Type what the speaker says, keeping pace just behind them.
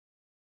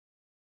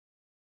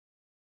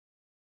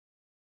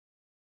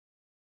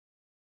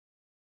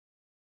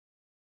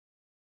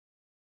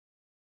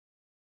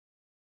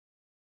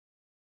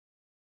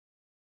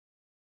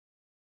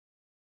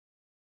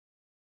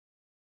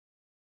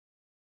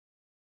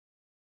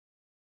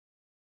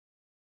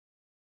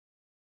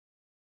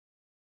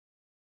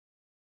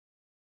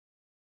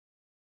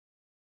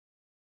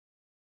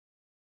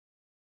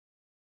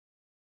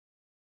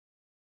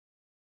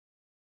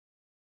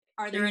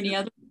Are there They any look,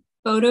 other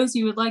photos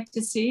you would like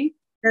to see?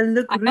 they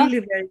look I have, really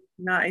very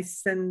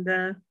nice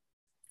and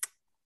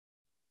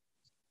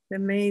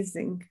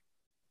amazing.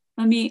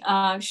 let me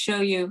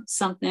show you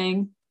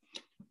something,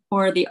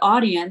 or the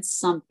audience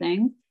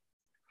something,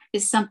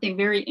 is something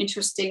very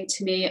interesting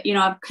to me. You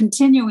know, I'm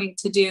continuing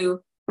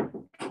to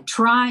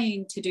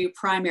trying to do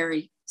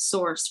primary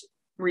source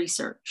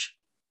research.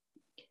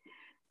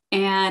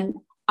 And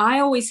I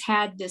always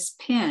had this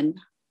pin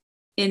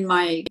in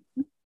my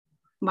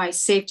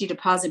safety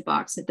deposit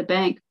box at the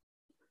bank.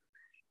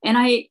 And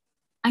I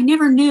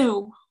never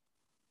knew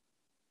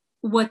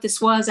what this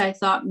was. I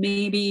thought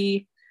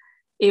maybe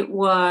it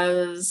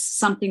was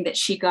something that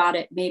she got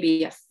at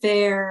maybe a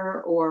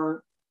fair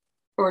or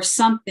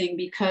something,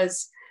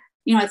 because,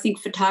 you know, I think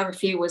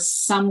photography was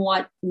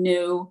somewhat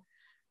new.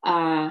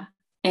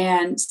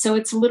 And so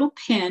it's a little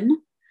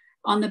pin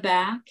on the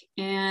back.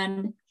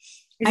 And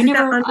Is I it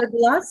never, on the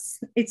glass?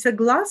 It's a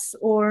glass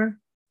or?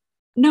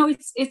 no,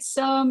 it's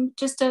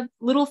just a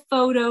little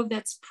photo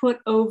that's put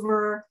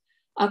over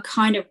a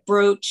kind of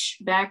brooch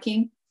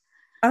backing.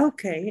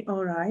 Okay,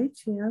 all right,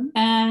 yeah.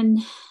 And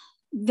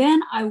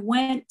then I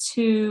went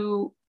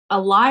to a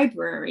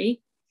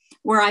library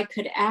where I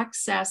could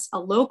access a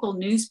local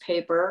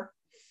newspaper.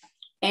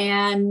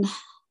 And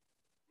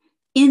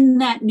in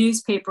that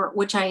newspaper,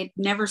 which I had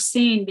never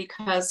seen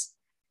because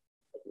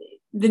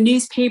the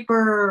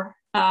newspaper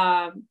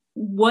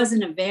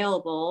wasn't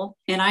available,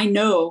 and I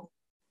know,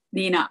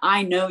 Nina,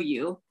 I know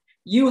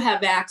you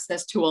have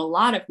access to a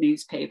lot of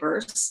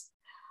newspapers.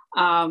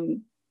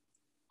 And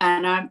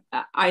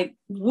I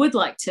would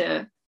like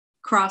to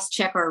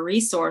cross-check our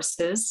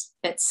resources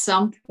at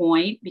some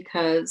point,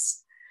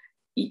 because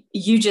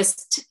you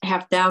just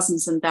have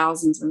thousands and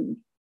thousands and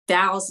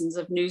thousands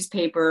of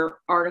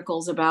newspaper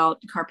articles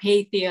about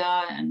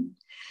Carpathia and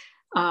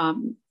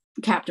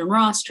Captain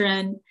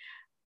Rostron.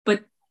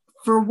 But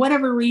for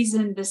whatever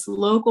reason, this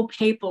local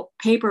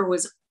paper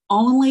was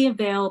only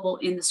available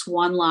in this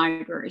one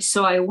library.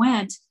 So I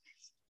went,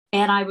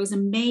 and I was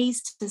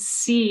amazed to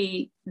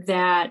see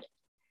that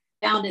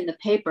found in the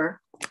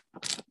paper.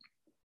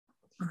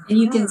 And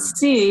you can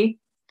see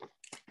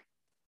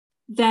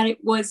that it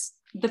was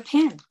the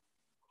pin.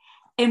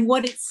 And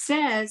what it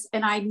says,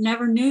 and I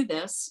never knew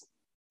this,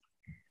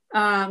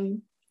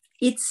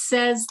 it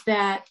says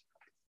that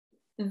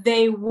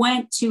they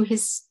went to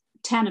his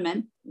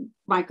tenement,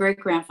 my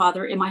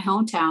great-grandfather, in my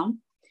hometown,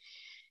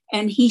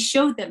 and he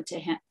showed them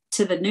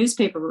to the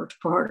newspaper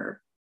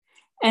reporter.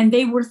 And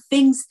they were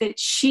things that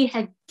she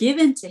had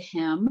given to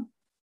him,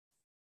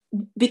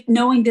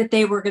 knowing that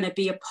they were going to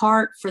be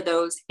apart for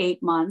those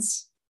 8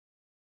 months.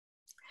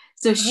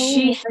 So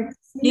she had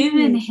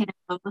given him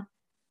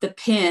the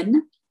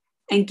pin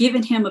and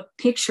given him a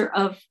picture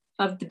of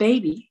the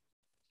baby.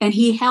 And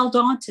he held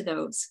on to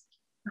those.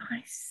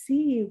 I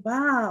see.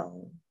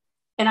 Wow.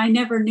 And I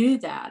never knew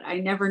that. I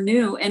never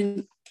knew.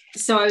 And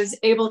so I was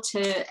able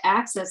to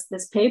access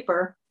this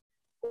paper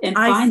and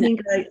find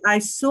that. I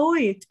saw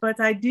it, but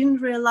I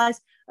didn't realize.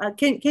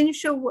 Can you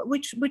show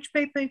which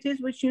paper it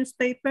is? Which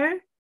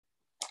newspaper?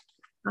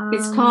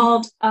 It's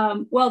called,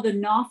 the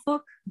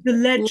Norfolk. The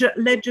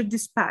Ledger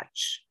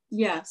Dispatch.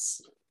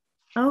 Yes.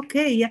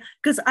 Okay, yeah,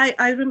 because I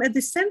remember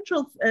the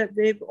central of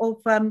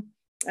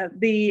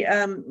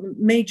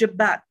Major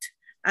Bat,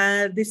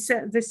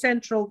 the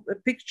central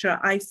picture.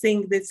 I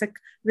think there's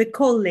the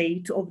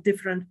collate of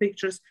different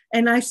pictures,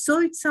 and I saw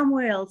it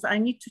somewhere else. I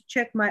need to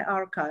check my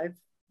archive.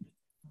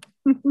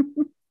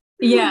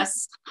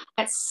 Yes,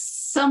 at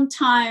some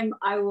time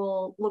I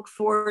will look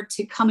forward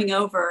to coming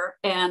over,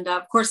 and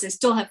of course I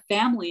still have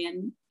family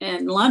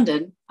in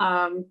London,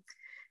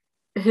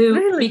 who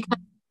really? Because,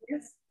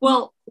 yes.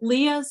 Well,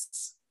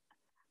 Leah's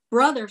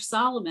brother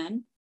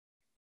Solomon,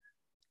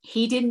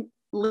 he didn't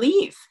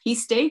leave. He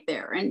stayed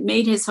there and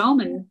made his home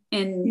in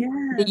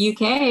the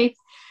UK,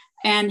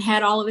 and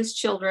had all of his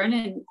children,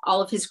 and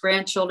all of his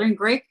grandchildren,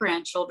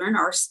 great-grandchildren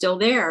are still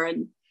there.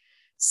 And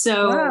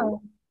so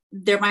wow.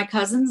 They're my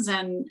cousins,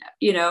 and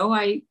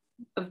I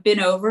have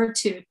been over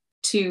to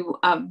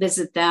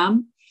visit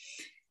them.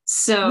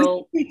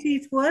 So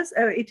it was.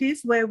 It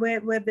is where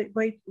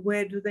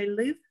do they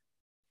live?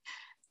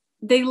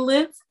 They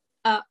live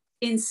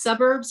in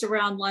suburbs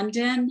around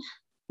London.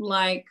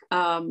 Like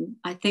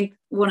I think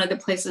one of the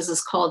places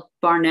is called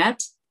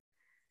Barnet.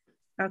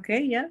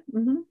 Okay, yeah,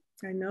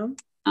 I know.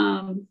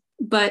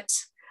 But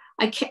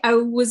I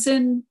was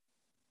in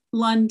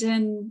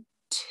London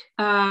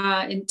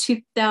in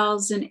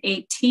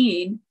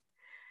 2018,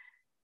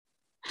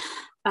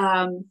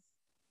 and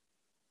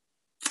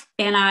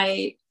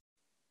I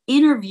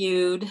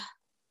interviewed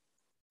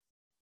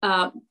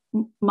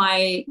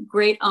my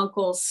great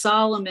uncle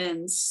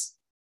Solomon's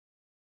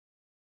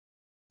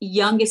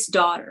youngest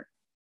daughter.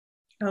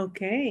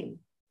 Okay.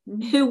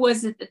 Who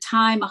was at the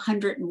time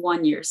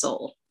 101 years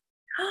old.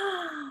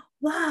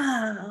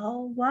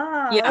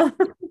 Wow. Yeah.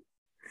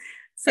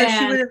 So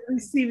she would have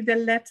received a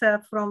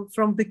letter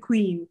from the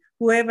Queen.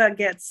 Whoever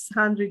gets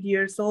 100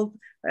 years old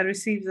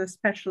receives a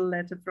special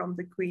letter from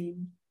the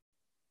Queen.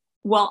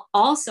 well,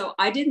 also,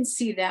 I didn't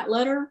see that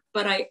letter,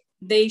 but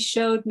they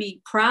showed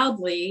me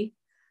proudly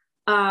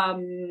a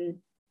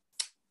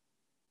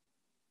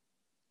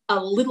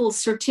little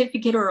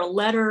certificate or a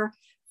letter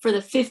for the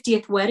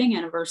 50th wedding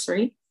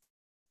anniversary.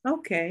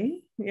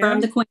 Okay. Yeah.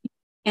 From the Queen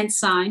and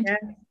signed.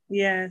 Yeah.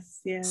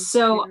 Yes.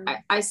 So yeah.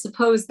 I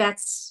suppose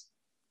that's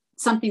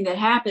something that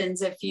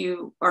happens if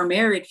you are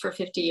married for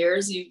 50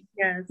 years. You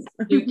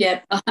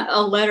get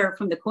a letter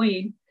from the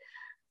Queen.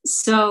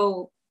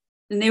 So,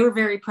 and they were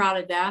very proud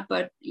of that.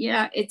 But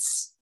yeah,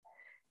 it's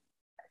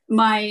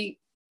my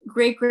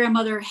great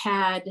grandmother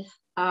had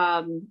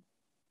 3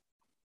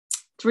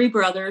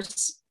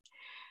 brothers.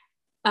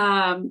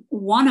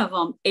 One of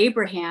them,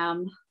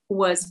 Abraham,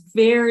 was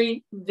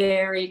very,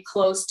 very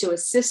close to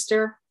his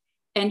sister.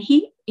 And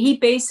he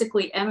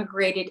basically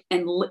emigrated,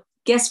 and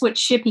guess what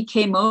ship he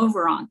came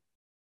over on?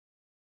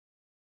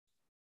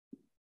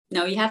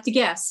 No, you have to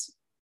guess.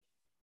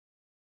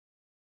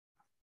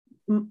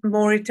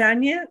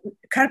 Mauritania,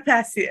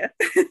 Carpathia.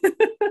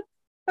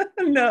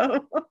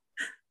 No.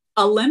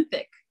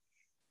 Olympic.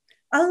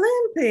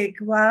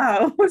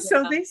 Wow. Yeah.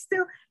 So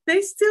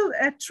they still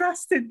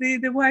trusted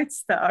the White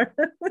Star.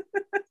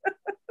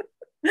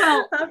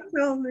 Well,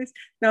 after all this,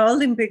 no,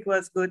 Olympic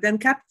was good,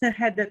 and Captain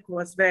Haddock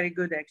was very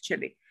good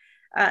actually.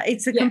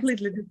 It's a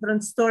completely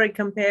different story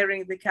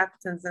comparing the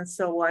captains and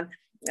so on.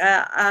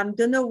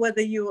 Don't know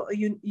whether you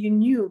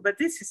knew, but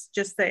this is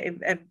just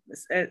a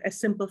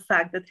simple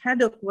fact that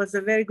Haddock was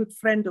a very good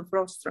friend of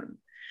Rostron.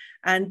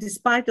 And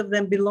despite of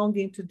them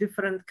belonging to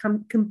different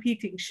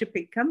competing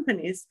shipping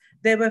companies,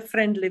 they were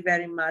friendly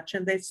very much,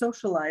 and they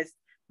socialized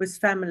with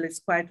families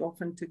quite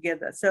often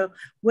together. So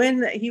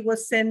when he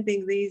was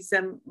sending these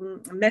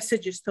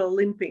messages to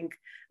Olympic,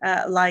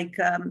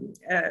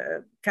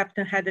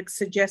 Captain Haddock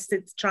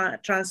suggested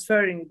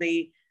transferring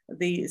the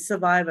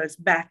survivors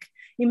back.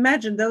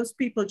 Imagine those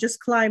people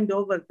just climbed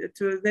over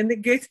then they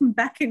get them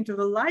back into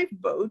the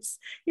lifeboats.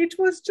 It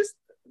was just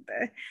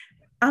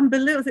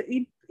unbelievable.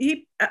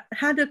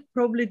 Haddock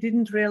probably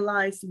didn't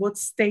realize what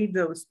state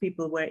those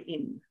people were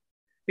in,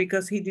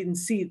 because he didn't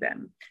see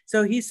them.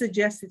 So he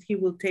suggested he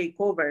will take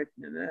over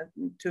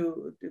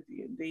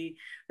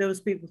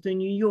those people to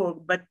New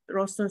York. But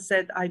Rostron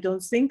said, I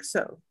don't think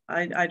so.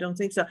 I don't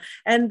think so.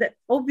 And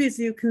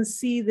obviously you can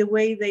see the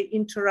way they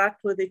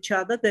interact with each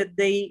other, that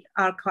they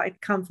are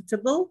quite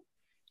comfortable,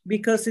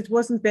 because it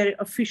wasn't very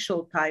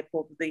official type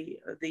of the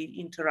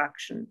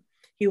interaction.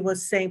 He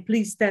was saying,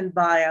 please stand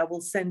by, I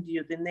will send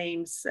you the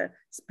names,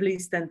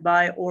 please stand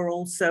by. Or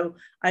also,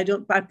 I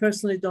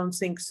personally don't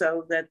think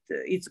so that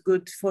it's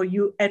good for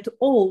you at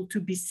all to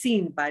be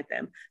seen by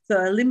them. So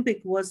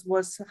Olympic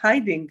was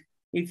hiding,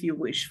 if you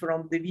wish,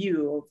 from the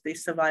view of the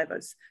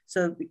survivors.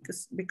 So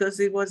because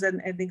it was an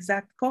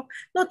exact,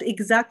 not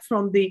exact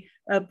from the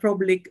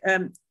probably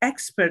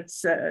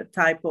experts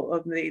type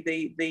of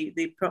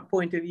the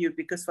point of view,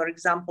 because, for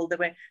example, there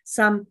were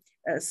some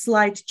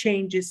slight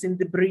changes in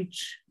the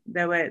bridge.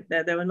 They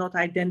were not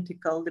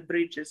identical, the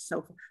bridges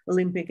of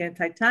Olympic and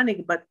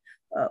Titanic, but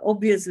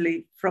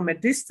obviously from a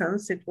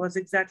distance, it was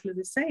exactly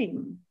the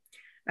same.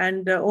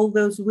 And all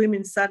those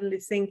women suddenly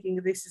thinking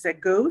this is a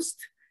ghost,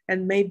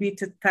 and maybe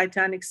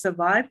Titanic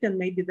survived, and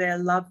maybe their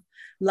loved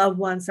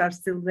ones are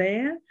still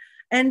there.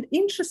 And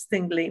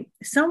interestingly,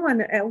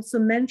 someone also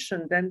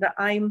mentioned, and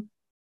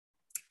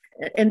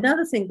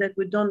another thing that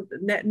we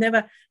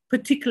never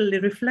particularly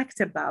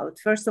reflect about.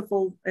 First of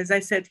all, as I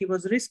said, he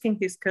was risking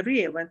his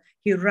career when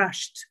he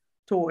rushed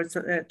towards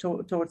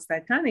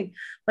Titanic.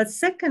 But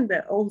second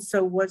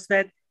also was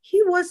that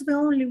he was the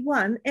only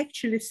one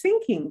actually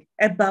thinking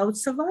about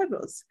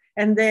survivors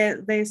and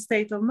their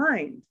state of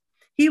mind.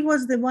 He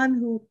was the one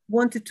who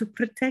wanted to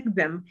protect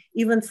them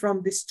even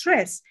from the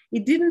stress.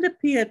 It didn't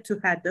appear to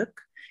Haddock.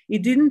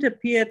 It didn't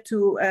appear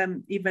to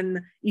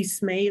even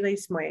Ismail.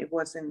 Ismail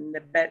was in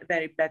a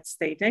very bad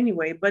state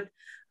anyway, but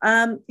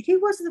he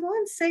was the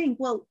one saying,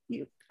 well,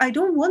 I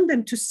don't want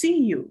them to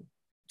see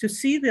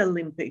the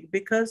Olympic,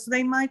 because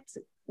they might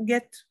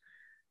get,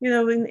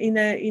 in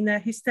a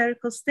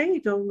hysterical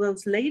state, all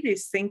those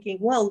ladies thinking,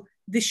 well,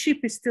 the ship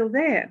is still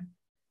there.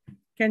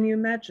 Can you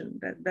imagine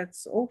that?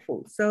 That's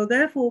awful. So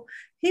therefore,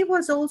 he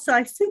was also,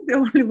 I think, the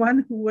only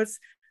one who was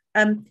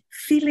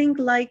feeling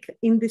like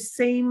in the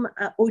same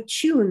or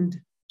tuned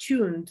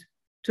to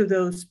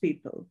those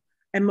people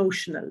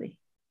emotionally.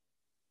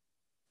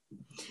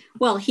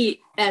 Well, he,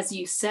 as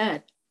you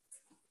said,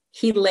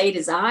 he laid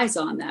his eyes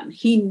on them.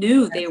 He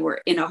knew they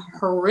were in a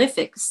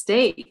horrific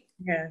state.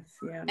 Yes,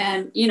 yeah.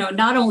 And,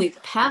 not only the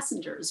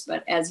passengers,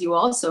 but as you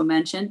also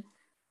mentioned,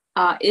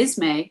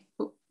 Ismay,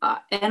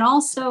 and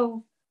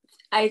also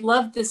I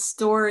love the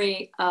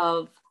story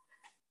of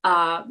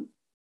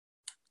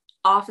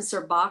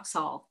Officer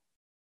Boxhall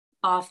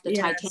off the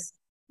Titanic.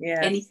 Yes,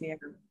 and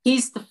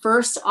he's the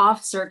first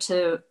officer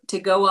to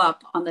go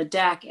up on the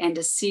deck and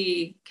to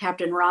see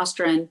Captain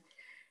Rostron.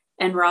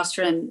 And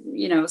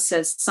Rostron,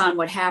 says, son,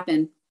 what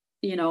happened,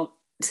 to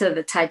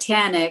the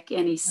Titanic?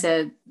 And he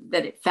said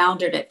that it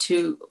foundered at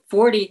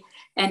 2:40,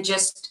 and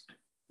just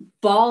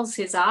bawls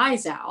his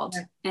eyes out.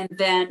 And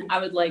then I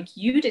would like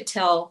you to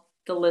tell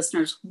the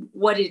listeners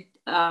what did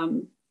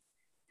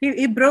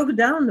he broke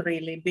down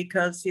really,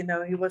 because he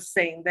was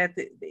saying that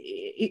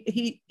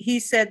he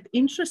said,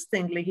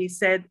 interestingly, he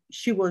said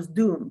she was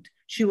doomed.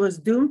 She was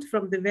doomed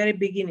from the very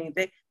beginning.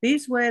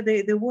 These were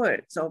the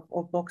words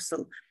of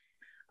Boxall.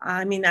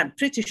 I mean, I'm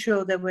pretty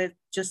sure they were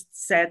just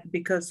said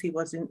because he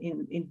was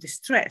in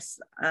distress.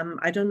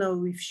 I don't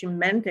know if she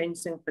meant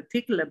anything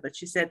particular, but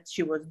she said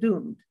she was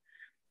doomed.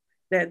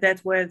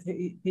 That were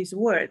his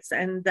words.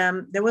 And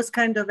there was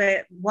kind of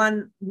a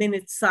 1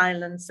 minute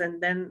silence. And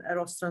then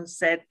Rostron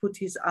said, put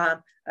his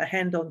arm, a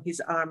hand on his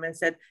arm and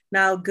said,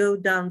 now go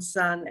down,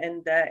 son,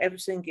 and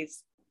everything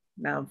is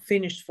now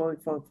finished for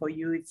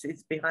you.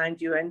 It's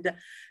behind you. And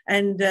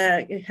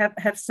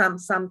have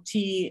some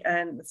tea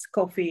and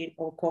coffee.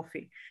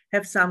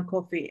 Have some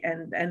coffee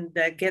and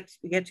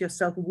get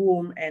yourself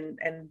warm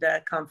and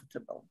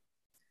comfortable.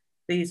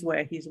 These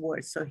were his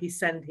words. So he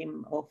sent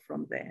him off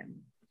from there.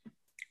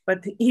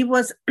 But he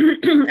was,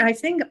 I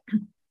think,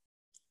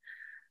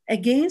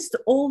 against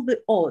all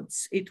the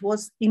odds, it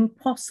was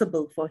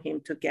impossible for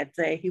him to get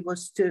there. He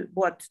was 3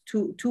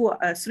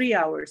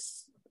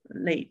 hours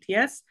late,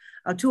 yes?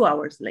 2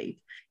 hours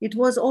late. It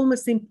was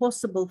almost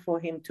impossible for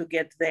him to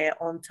get there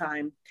on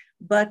time.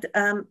 But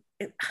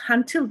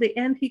until the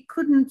end, he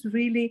couldn't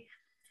really,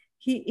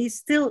 he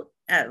still,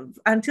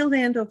 until the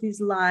end of his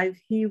life,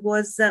 he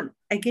was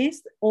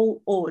against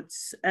all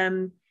odds,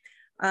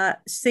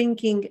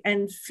 thinking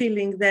and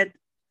feeling that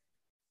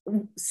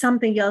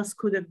something else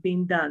could have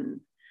been done.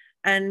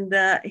 And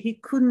he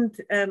couldn't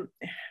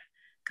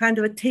kind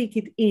of take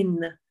it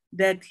in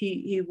that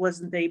he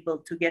wasn't able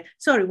to get,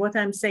 sorry, what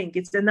I'm saying,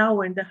 it's an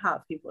hour and a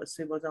half he was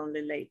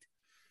only late.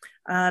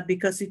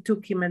 Because it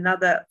took him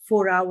another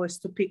 4 hours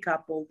to pick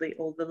up all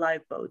the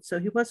lifeboats. So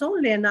he was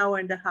only an hour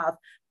and a half,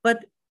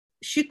 but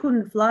she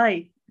couldn't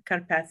fly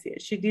Carpathia.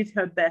 She did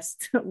her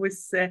best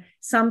with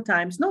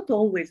sometimes, not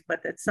always,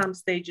 but at some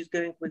stages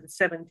going with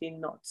 17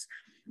 knots.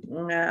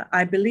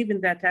 I believe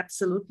in that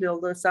absolutely,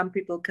 although some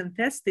people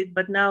contest it.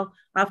 But now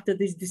after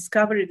this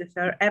discovery that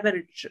her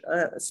average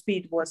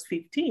speed was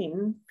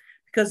 15,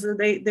 because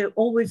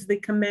the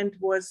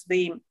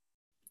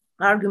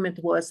argument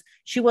was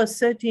she was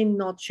 13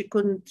 knots, she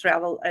couldn't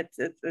travel at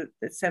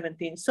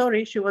 17.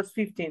 Sorry, she was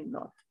 15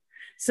 knots.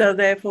 So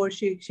therefore,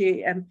 she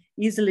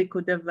easily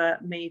could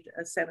have made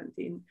a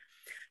 17.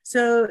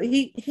 So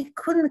he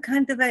couldn't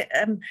kind of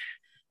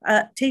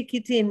take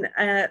it in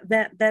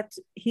that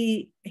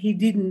he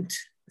didn't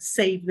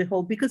save the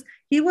whole, because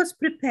he was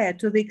prepared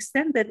to the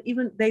extent that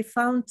even they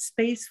found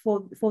space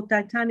for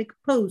Titanic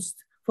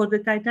post, for the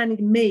Titanic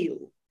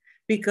mail,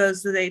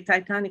 because the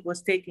Titanic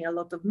was taking a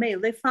lot of mail.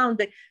 They found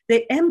that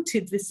they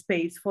emptied the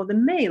space for the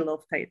mail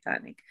of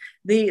Titanic.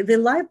 The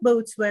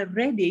lifeboats were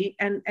ready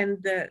and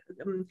the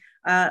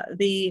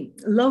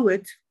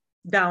lowered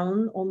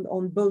down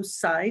on both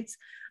sides,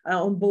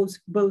 on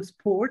both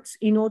ports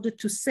in order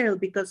to sail,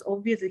 because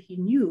obviously he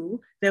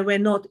knew there were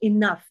not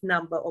enough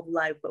number of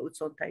lifeboats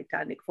on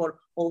Titanic for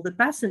all the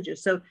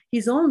passengers. So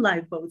his own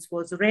lifeboats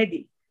were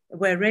ready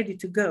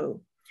to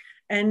go.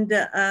 And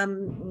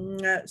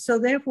so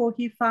therefore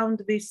he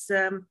found this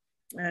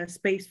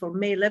space for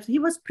mail left. He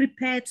was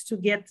prepared to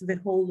get the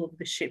whole of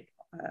the ship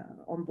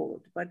on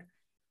board,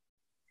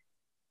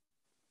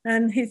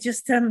 and he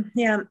just,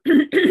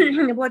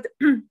 what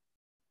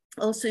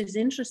also is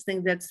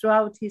interesting that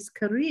throughout his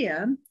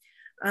career,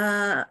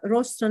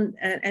 Rostron,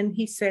 and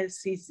he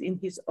says he's in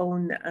his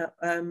own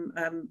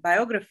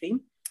biography,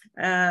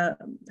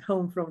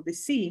 Home from the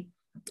Sea,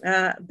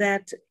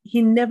 that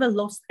he never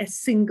lost a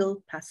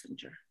single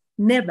passenger.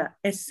 Never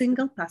a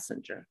single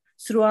passenger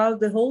throughout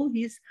the whole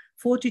his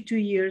 42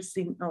 years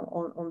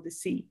on the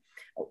sea.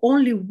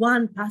 Only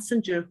one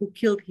passenger who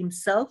killed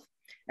himself,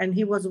 and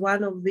he was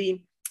one of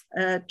the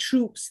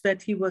troops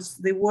that he was,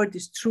 the word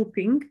is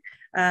trooping,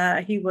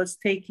 he was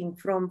taking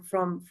from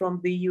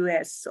the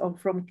US, or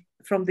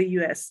from the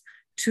US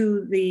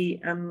to the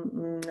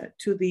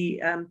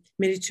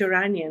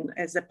Mediterranean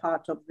as a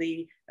part of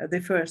the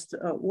First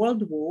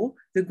World War,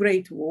 the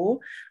Great War.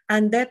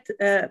 And that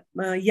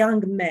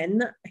young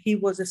man, he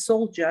was a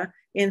soldier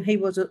and he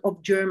was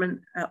of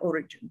German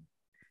origin.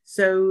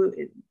 So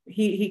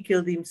he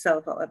killed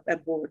himself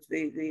aboard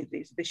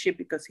the ship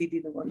because he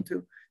didn't want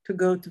to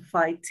go to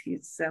fight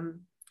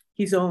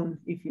his own,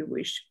 if you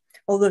wish.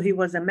 Although he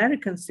was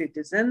American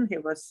citizen, he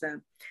was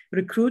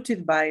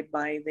recruited by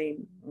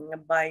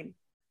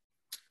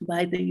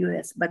the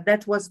US, but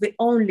that was the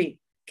only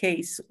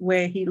case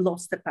where he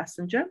lost a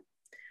passenger.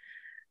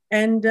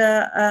 And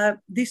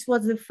this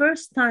was the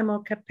first time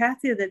on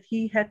Carpathia that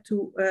he had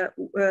to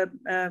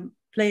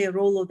play a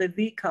role of the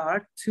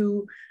vicar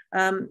to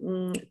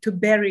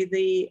bury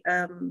the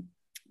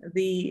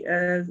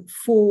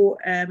four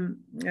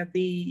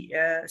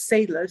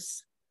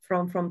sailors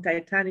from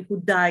Titanic who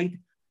died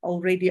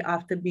already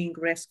after being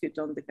rescued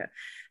on the car.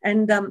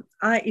 And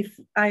if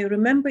I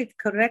remember it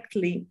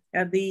correctly,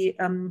 the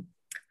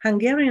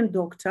Hungarian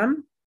doctor,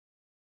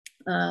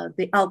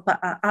 the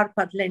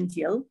Arpad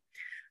Lengyel,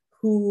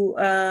 who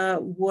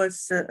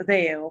was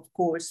there, of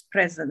course,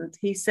 present,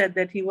 he said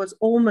that he was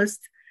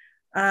almost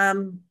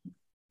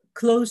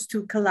close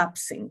to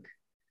collapsing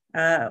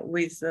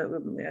with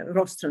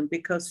Rostron,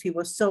 because he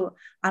was so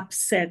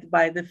upset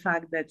by the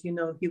fact that, you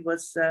know, he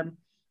was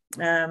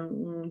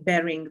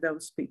burying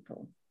those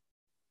people.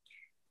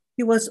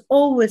 He was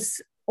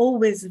always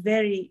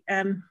very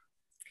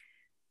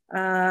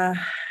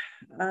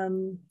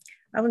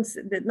I wouldn't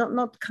say that,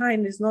 not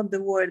kind is not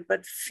the word,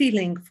 but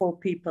feeling for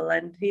people.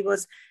 And he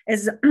was,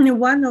 as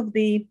one of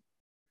the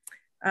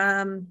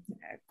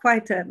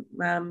quite a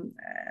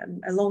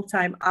long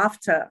time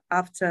after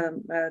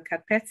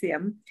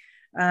Carpathian,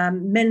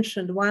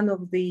 mentioned one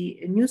of the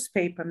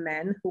newspaper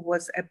men who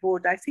was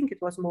aboard, I think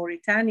it was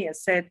Mauritania,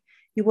 said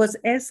he was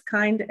as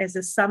kind as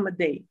a summer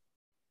day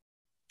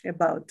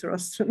about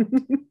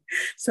Rostron.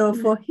 So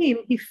for him,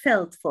 he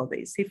felt for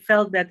this. He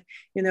felt that,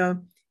 you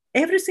know,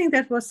 everything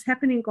that was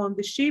happening on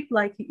the ship,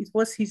 like it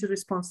was his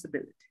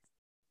responsibility.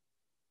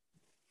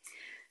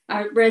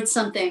 I read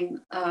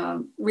something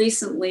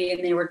recently,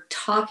 and they were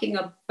talking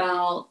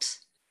about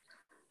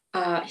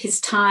his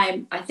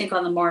time, I think,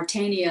 on the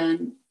Mauritania,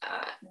 and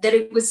that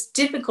it was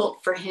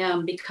difficult for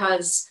him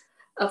because,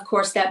 of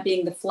course, that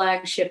being the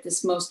flagship,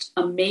 this most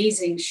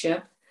amazing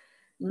ship,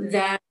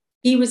 that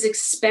he was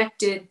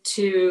expected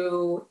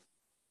to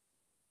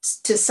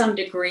some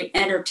degree,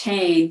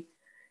 entertain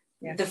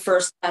the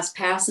first class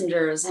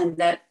passengers, and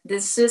that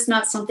this is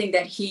not something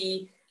that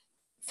he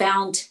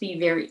found to be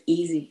very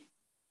easy.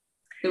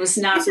 It was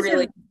not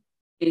really.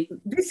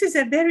 This is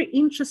a very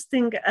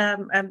interesting,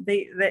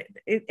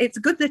 it's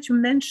good that you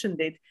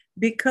mentioned it,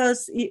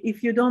 because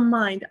if you don't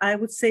mind, I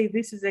would say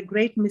this is a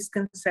great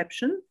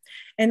misconception.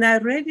 And I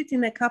read it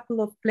in a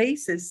couple of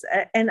places,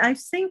 and I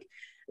think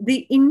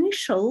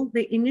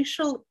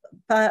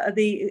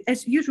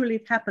as usually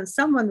it happens,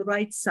 someone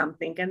writes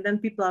something and then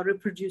people are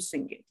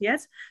reproducing it,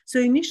 yes? So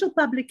initial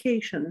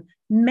publication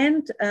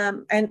meant,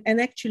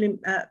 and actually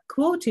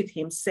quoted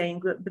him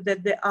saying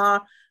that there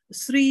are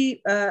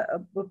three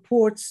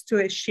ports to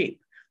a ship.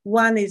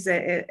 One is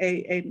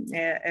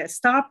a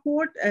star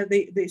port,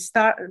 the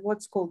star,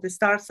 what's called the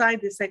star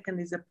side. The second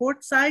is a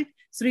port side,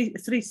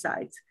 three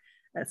sides,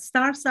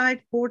 star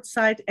side, port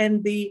side,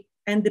 and the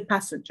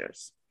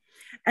passengers.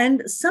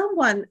 And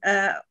someone,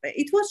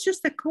 it was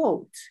just a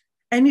quote,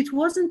 and it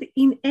wasn't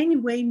in any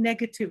way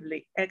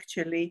negatively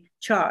actually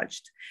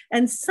charged.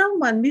 And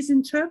someone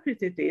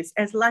misinterpreted this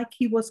as like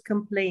he was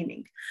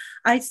complaining.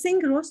 I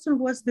think Rostron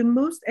was the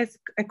most, as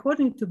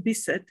according to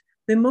Bissett,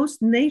 the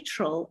most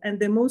natural and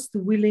the most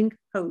willing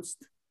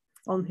host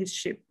on his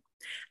ship.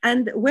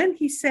 And when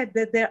he said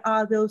that there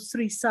are those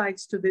three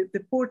sides to the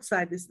port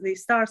side, the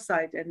star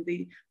side, and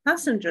the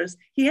passengers,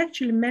 he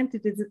actually meant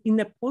it in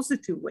a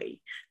positive way,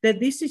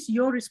 that this is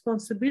your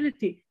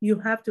responsibility. You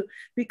have to,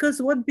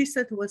 because what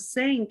Bissett was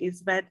saying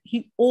is that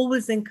he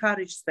always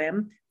encouraged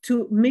them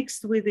to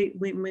mix with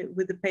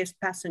the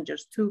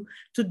passengers, to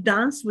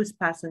dance with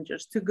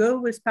passengers, to go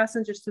with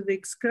passengers to the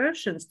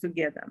excursions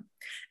together.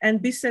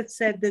 And Bissett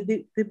said that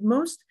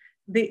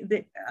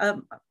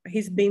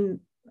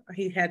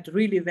he had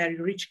really very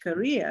rich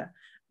career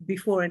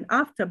before and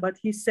after, but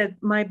he said,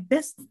 my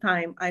best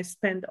time I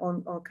spent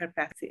on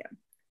Carpathia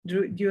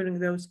during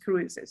those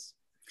cruises,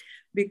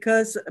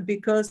 because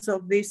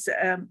of this.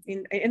 And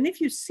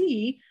if you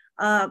see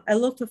a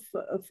lot of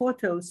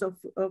photos of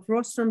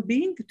Rostron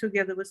being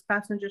together with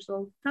passengers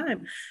all the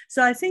time.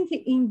 So I think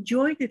he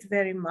enjoyed it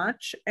very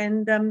much.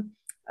 And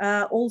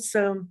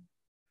also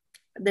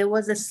there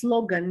was a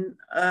slogan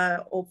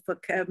of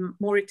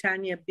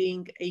Mauritania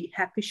being a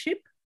happy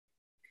ship.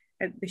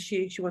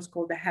 She was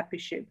called a happy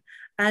ship.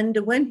 And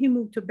when he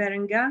moved to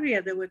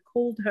Berengaria, they were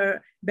called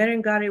her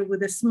Berengaria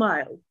with a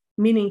smile,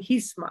 meaning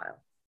his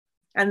smile,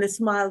 and the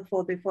smile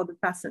for the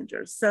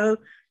passengers. So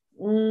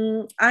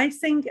I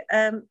think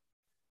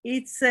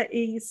it's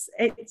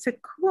a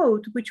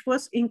quote which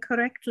was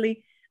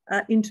incorrectly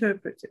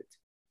interpreted.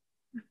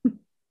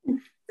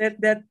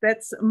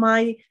 That's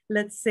my,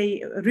 let's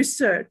say,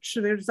 research,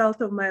 the result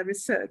of my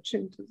research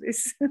into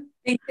this. I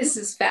think this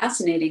is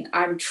fascinating.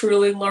 I'm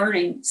truly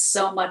learning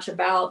so much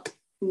about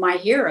my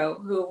hero,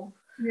 who,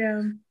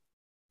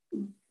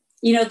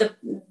 you know, the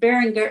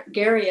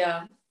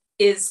Berengaria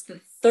is the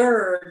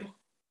third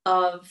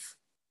of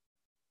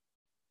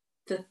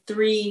the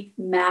three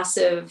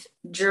massive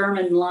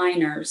German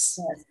liners.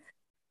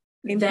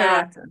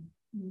 Yes.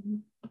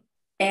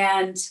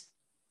 And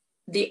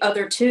the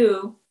other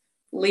two,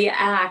 Leah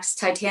Axe,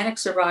 Titanic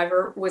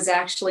survivor, was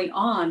actually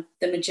on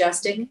the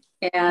Majestic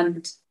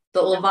and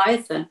the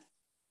Leviathan.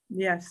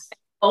 Yes.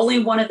 Only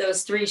one of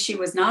those three she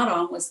was not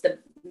on was the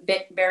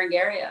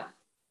Berengaria.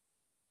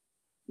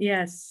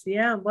 Yes.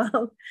 Yeah.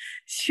 Well,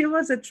 she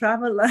was a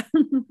traveler,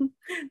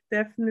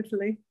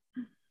 definitely.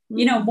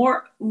 You know,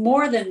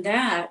 more than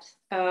that,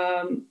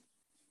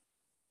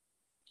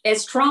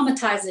 as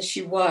traumatized as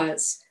she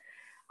was,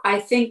 I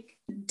think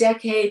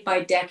decade by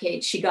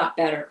decade she got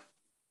better.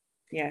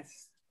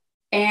 Yes.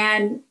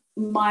 And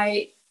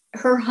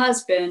her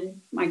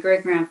husband, my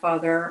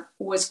great-grandfather,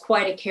 was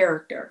quite a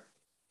character.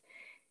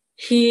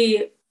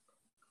 he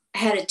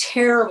had a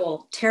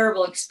terrible,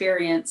 terrible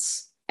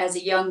experience as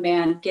a young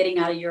man getting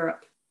out of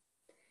Europe.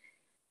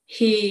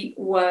 He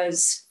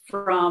was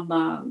from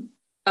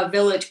a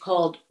village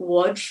called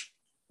Łódź,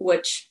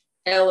 which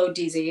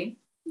Lodz,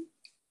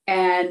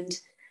 and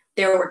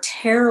there were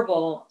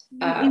terrible.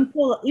 In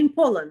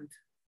Poland.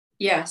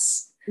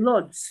 Yes.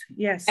 Lodz,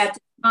 yes. At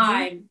the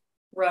time,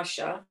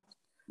 Russia.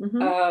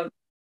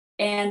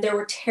 And there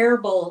were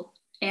terrible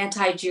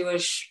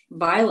anti-Jewish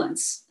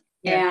violence.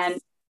 Yes.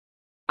 And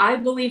I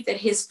believe that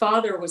his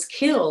father was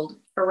killed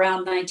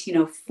around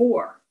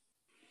 1904.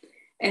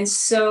 And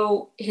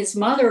so his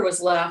mother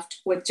was left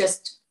with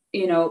just,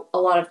 a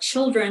lot of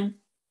children.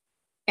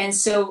 And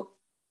so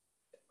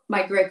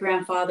my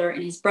great-grandfather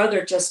and his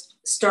brother just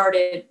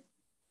started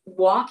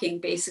walking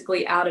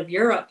basically out of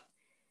Europe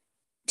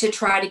to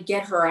try to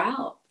get her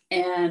out.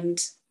 And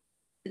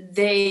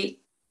the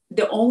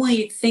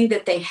only thing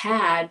that they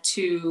had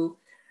to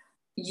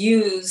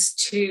use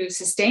to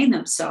sustain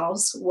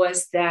themselves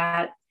was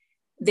that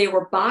they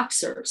were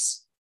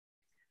boxers.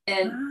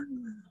 And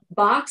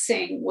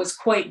boxing was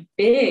quite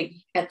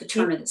big at the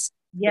turn of the century.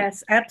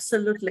 Yes,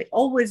 absolutely.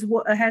 Always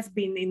has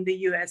been in the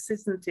US,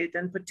 isn't it?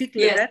 And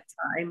particularly that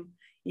time.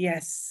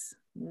 Yes.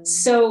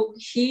 So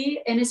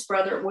he and his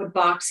brother would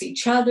box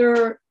each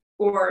other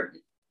or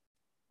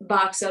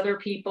box other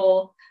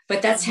people,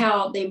 but that's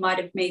how they might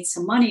have made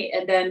some money.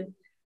 And then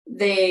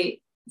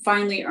they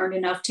finally earned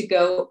enough to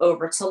go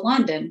over to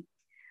London.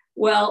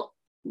 Well,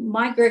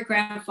 my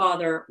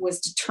great-grandfather was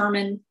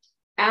determined,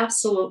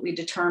 absolutely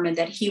determined,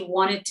 that he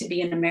wanted to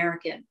be an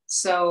American.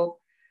 So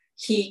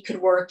he could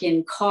work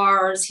in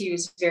cars. He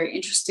was very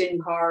interested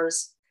in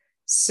cars.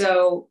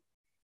 So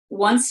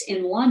once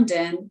in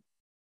London,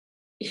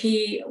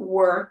 he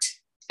worked,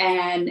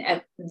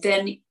 and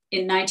then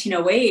in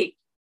 1908,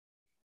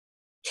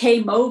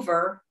 came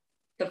over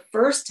the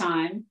first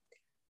time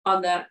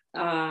on the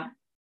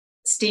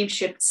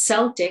steamship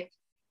Celtic,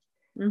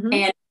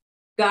 and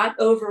got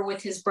over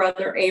with his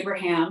brother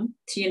Abraham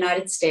to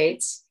United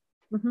States.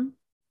 And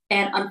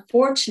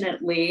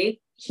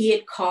unfortunately, he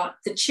had caught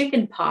the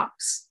chicken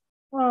pox.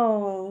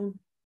 Oh.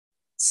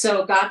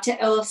 So got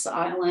to Ellis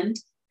Island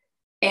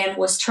and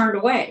was turned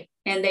away.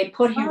 And they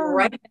put him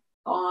right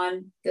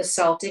on the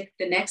Celtic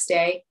the next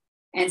day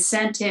and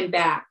sent him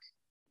back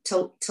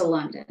to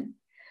London.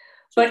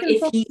 But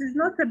if he is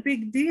not a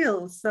big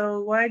deal,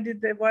 so why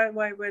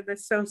were they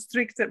so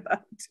strict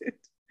about it?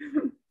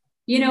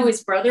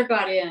 His brother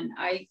got in.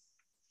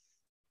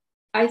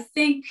 I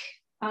think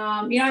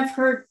I've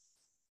heard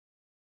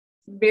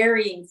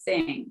varying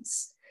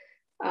things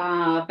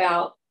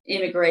about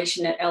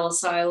immigration at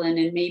Ellis Island,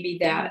 and maybe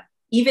that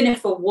even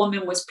if a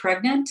woman was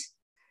pregnant,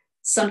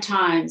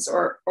 sometimes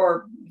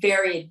or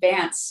very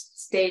advanced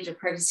stage of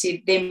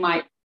pregnancy, they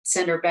might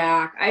send her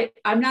back.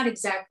 I'm not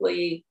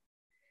exactly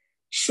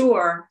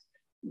sure,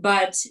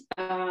 but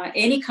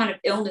any kind of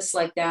illness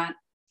like that.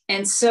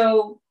 And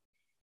so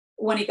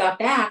when he got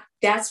back,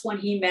 that's when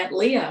he met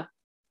Leah.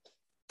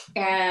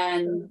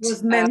 And it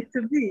was meant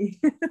to be.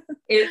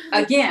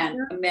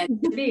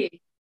 Meant to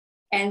be.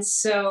 And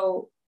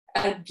so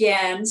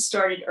again,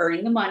 started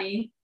earning the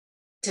money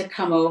to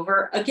come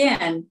over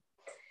again.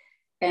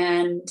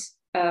 And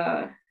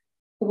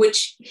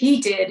which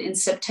he did in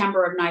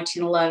September of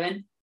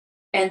 1911.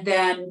 And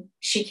then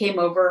she came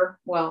over,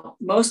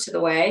 most of the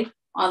way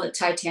on the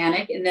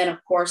Titanic, and then,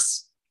 of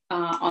course,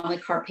 on the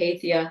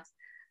Carpathia.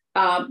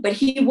 But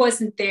he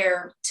wasn't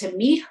there to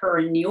meet her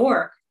in New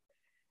York.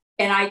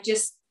 And I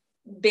just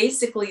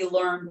basically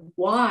learned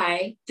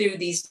why through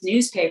these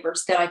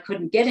newspapers that I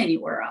couldn't get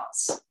anywhere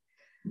else.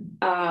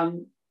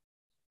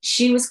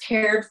 She was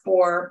cared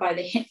for by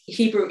the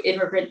Hebrew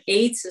Immigrant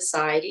Aid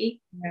Society,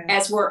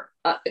 as were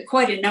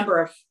quite a number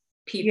of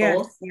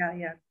people.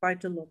 Yes,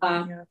 quite a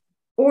lot.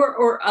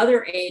 Or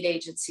other aid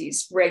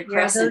agencies, Red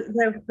Crescent.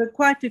 There were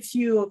quite a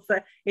few of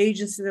the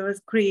agencies that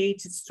was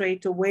created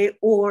straight away,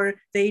 or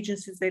the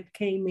agencies that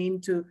came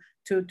in to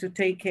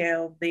take care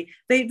of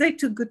they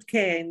took good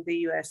care in the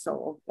US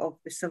of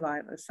the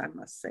survivors, I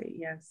must say,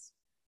 yes.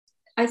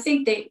 I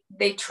think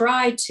they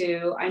tried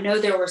to. I know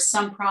there was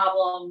some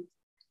problem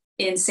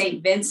in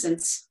St.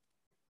 Vincent's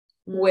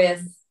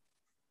with,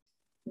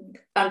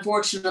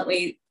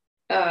 unfortunately,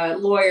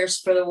 lawyers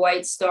for the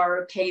White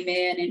Star came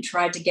in and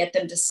tried to get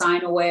them to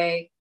sign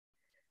away.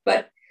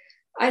 But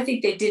I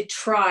think they did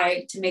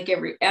try to make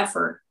every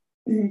effort.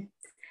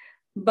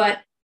 But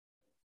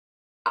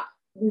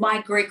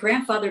my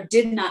great-grandfather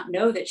did not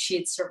know that she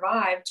had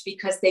survived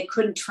because they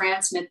couldn't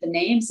transmit the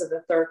names of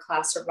the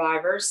third-class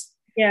survivors.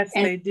 Yes,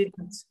 they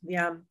didn't.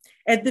 Yeah.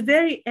 At the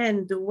very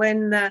end,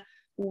 when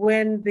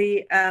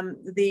they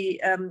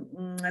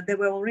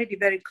were already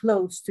very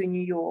close to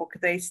New York,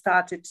 they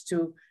started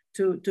to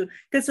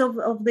because of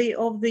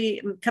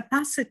the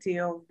capacity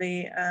of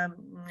the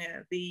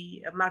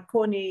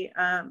Marconi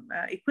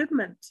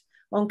equipment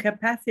on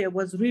Carpathia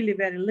was really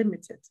very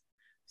limited.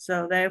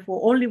 So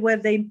therefore, only where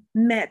they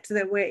met,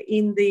 they were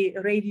in the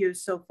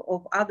radius of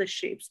other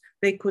ships,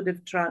 they could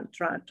have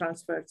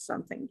transferred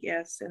something.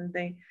 Yes, and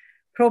they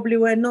probably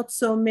were not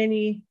so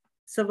many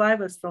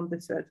survivors from the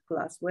third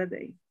class, were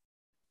they?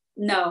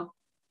 No.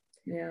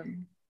 Yeah.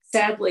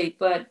 Sadly,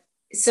 but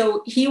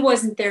so he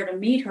wasn't there to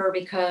meet her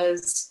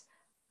because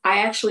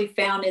I actually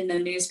found in the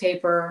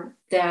newspaper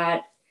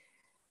that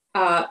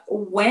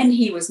when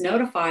he was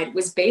notified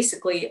was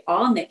basically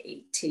on the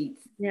 18th.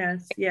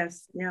 Yes,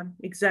 yes, yeah,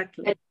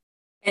 exactly.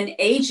 An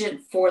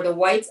agent for the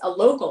White, a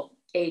local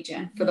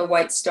agent for the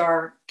White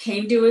Star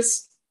came to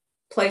his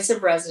place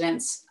of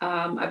residence.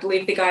 I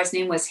believe the guy's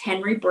name was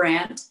Henry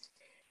Brandt,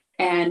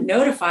 and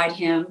notified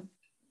him,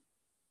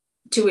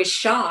 to his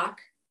shock,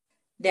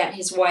 that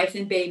his wife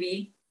and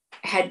baby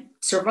had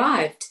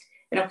survived.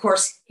 And of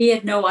course, he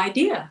had no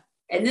idea.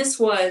 And this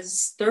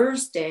was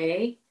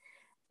Thursday.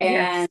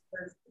 And,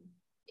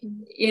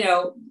 you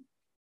know,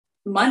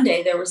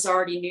 Monday, there was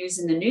already news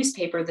in the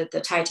newspaper that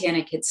the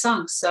Titanic had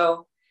sunk.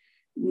 So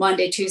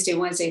Monday, Tuesday,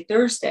 Wednesday,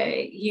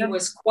 Thursday, he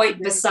was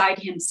quite beside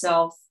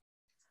himself.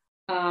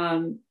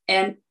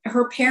 And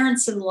her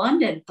parents in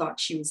London thought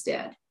she was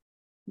dead.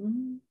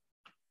 Mm-hmm.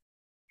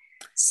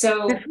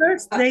 So the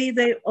first day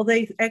they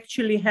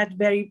actually had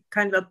very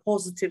kind of a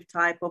positive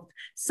type of,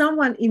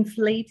 someone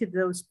inflated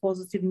those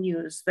positive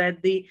news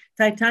that the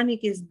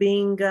Titanic is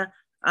being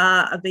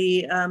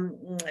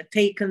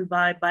taken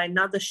by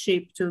another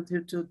ship to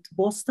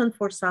Boston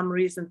for some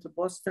reason, to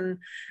Boston,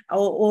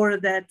 or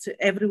that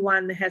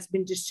everyone has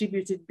been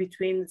distributed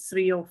between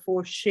 3 or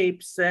 4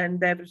 ships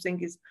and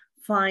everything is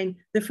fine.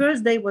 The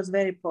first day was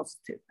very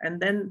positive, and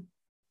then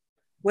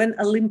when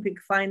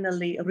Olympic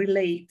finally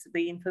relayed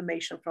the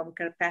information from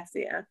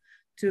Carpathia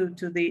to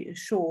the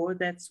shore,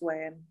 that's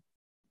when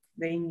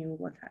they knew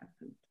what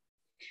happened.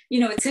 You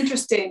know, it's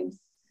interesting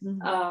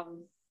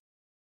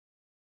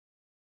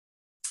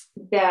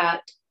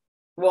that,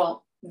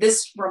 well,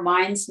 this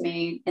reminds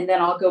me, and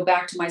then I'll go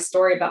back to my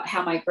story about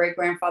how my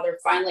great-grandfather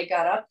finally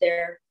got up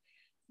there.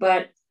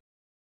 But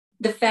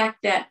the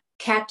fact that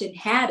Captain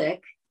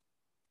Haddock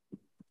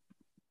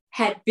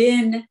had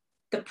been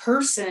the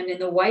person in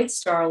the White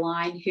Star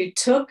Line who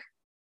took,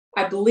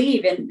 I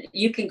believe, and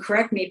you can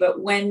correct me, but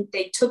when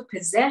they took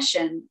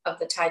possession of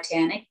the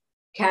Titanic,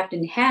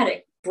 Captain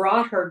Haddock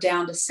brought her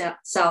down to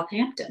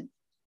Southampton.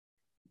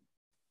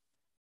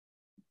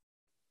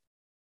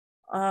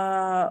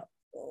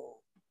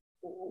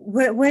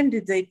 When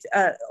did they?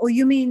 Oh,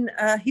 you mean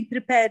he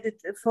prepared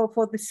it for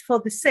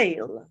the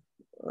sale,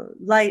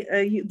 like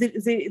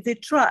the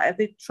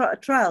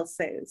trial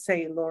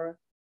sale, or?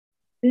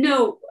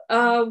 No,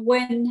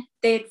 when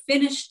they had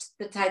finished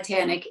the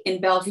Titanic in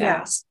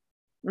Belfast,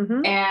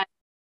 and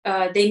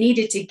they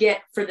needed to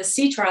get, for the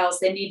sea trials,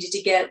 they needed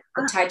to get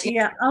the Titanic.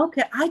 Yeah,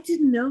 okay. I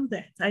didn't know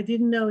that. I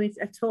didn't know it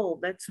at all.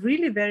 That's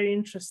really very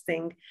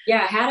interesting.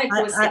 Yeah, Haddock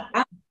was.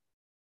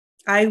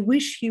 I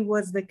wish he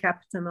was the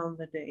captain on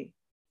the day.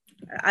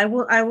 I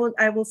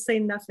will say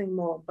nothing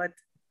more. But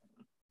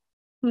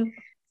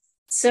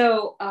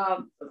so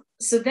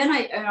then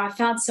I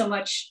found so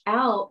much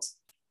out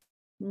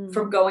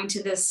from going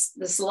to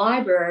this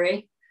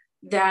library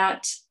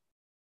that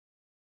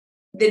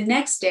the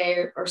next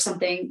day or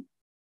something,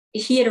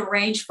 he had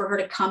arranged for her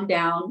to come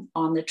down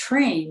on the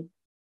train.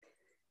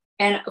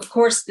 And of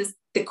course,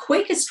 the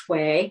quickest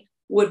way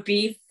would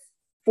be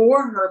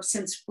for her,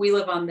 since we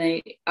live on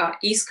the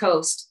East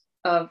Coast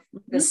of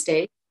the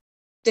state,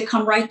 to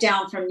come right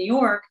down from New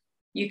York.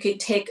 You could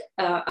take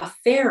a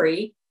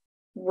ferry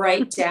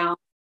right down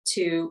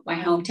to my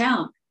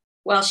hometown.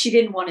 Well, she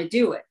didn't want to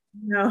do it.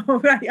 No,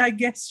 I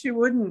guess she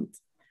wouldn't.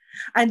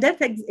 And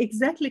that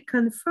exactly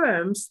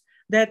confirms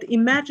that.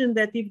 Imagine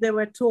that if they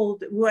were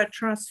told, we are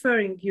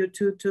transferring you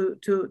to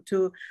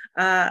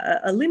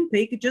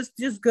Olympic,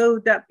 just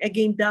go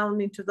again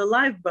down into the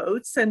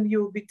lifeboats and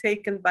you'll be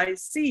taken by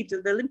sea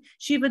to the Olympic.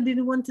 She even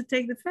didn't want to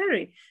take the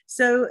ferry.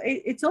 So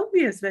it's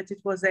obvious that it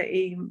was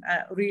a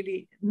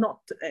really not,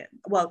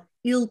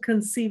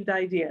 ill-conceived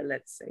idea,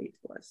 let's say it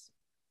was.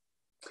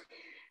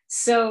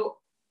 So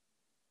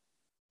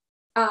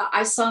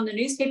I saw in the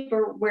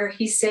newspaper where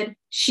he said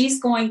she's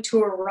going to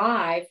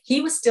arrive.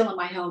 He was still in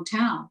my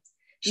hometown.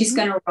 She's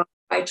going to arrive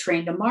by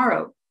train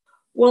tomorrow.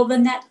 Well,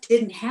 then that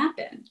didn't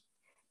happen.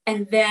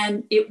 And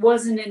then it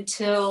wasn't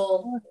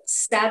until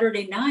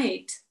Saturday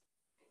night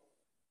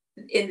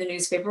in the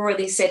newspaper where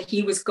they said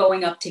he was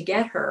going up to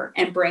get her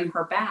and bring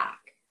her back.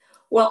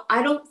 Well,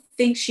 I don't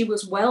think she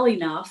was well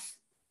enough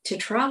to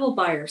travel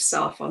by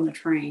herself on the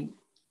train.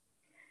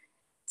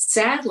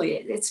 Sadly,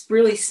 it's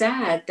really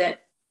sad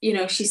that, you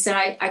know, she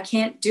said, I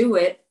can't do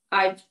it.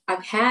 I've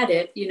had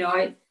it. You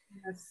know,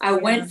 I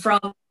went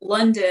from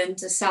London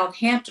to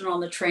Southampton on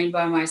the train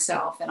by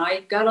myself, and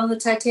I got on the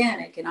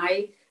Titanic, and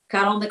I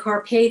got on the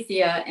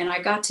Carpathia, and I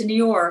got to New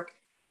York,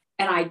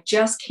 and I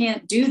just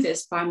can't do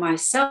this by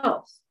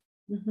myself.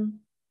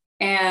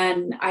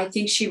 And I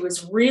think she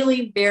was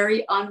really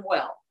very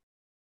unwell.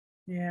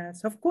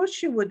 Yes, of course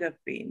she would have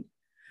been.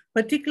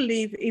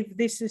 Particularly if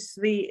this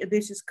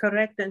is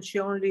correct, and she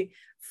only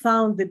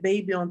found the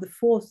baby on the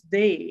 4th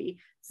day,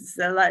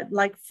 so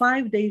like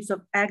 5 days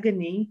of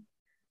agony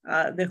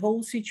the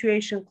whole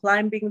situation,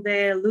 climbing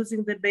there,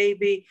 losing the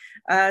baby,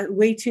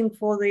 waiting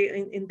for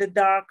in the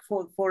dark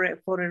for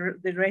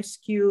the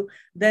rescue,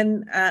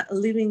 then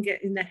living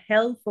in a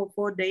hell for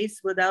 4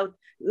 days without,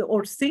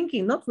 or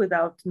thinking, not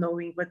without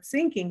knowing, but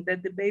thinking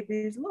that the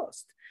baby is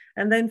lost,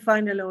 and then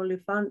finally only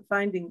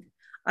finding.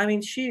 I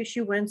mean,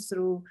 she went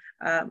through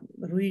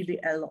really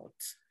a lot.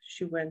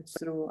 She went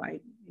through.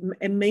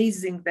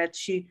 Amazing that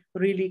she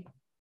really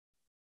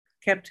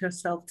kept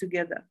herself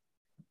together.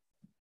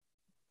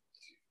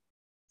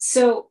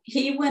 So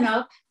he went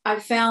up. I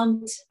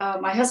found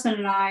my husband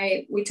and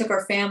I, we took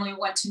our family,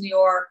 went to New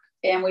York,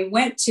 and we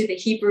went to the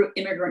Hebrew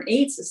Immigrant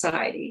Aid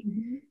Society.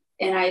 Mm-hmm.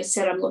 And I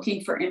said, I'm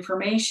looking for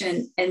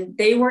information. And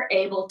they were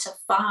able to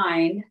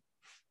find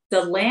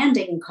the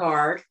landing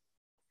card,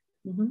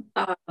 mm-hmm.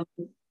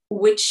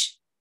 Which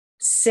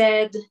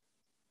said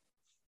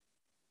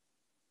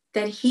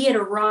that he had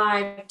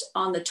arrived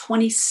on the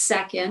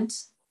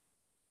 22nd,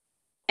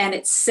 and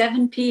at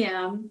 7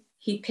 p.m.,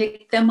 he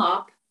picked them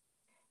up.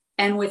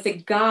 And with a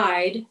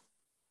guide,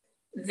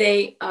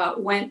 they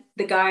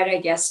the guide, I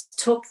guess,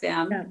 took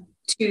them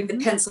to the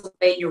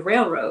Pennsylvania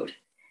Railroad.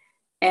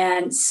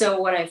 And so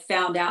what I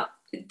found out,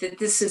 that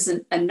this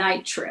isn't a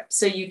night trip.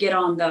 So you get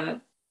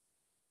on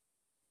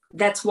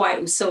that's why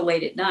it was so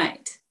late at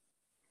night.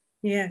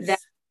 Yes.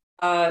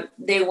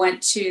 They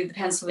went to the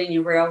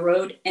Pennsylvania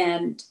Railroad,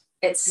 and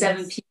at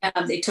 7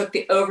 p.m., they took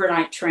the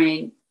overnight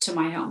train to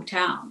my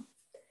hometown.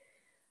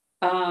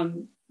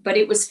 But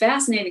it was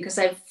fascinating because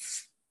I've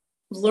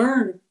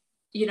learned,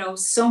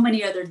 so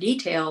many other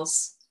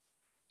details.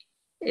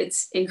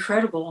 It's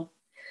incredible.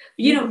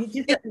 You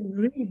did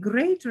really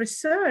great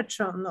research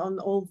on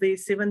all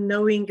this, even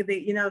knowing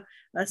the,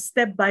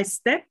 step by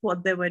step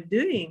what they were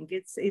doing.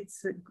 It's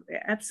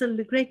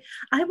absolutely great.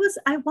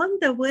 I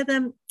wonder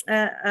whether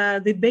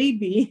the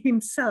baby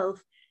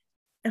himself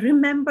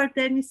remembered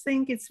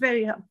anything. It's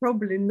very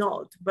probably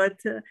not, but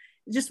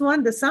just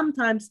wonder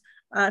sometimes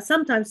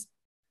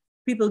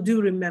people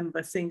do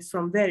remember things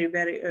from very,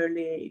 very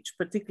early age,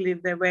 particularly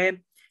if they were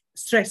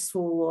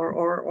stressful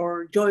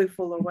or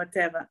joyful or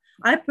whatever.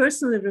 I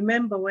personally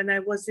remember when I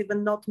was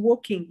even not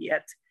walking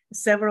yet,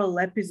 several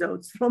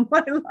episodes from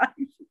my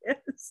life.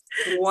 Yes.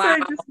 Wow.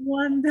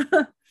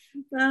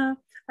 So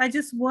I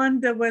just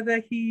wonder whether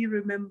he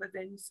remembered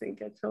anything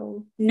at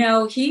all.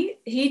 No, he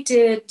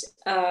did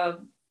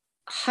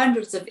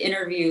hundreds of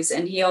interviews,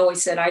 and he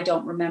always said, I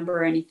don't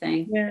remember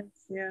anything. Yes,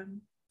 yeah.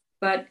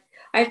 But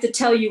I have to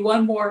tell you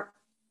one more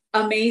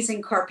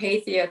amazing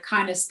Carpathia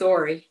kind of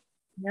story.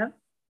 Yeah.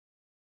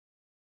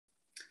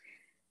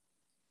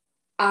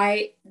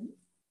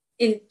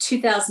 In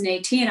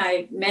 2018,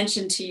 I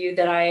mentioned to you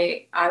that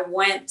I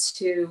went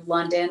to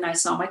London. I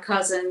saw my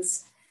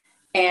cousins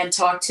and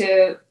talked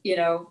to,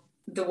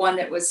 the one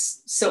that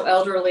was so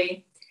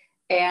elderly.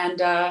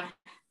 And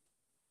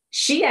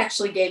she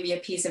actually gave me a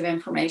piece of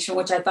information,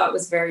 which I thought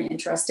was very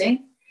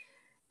interesting.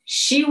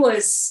 She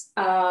was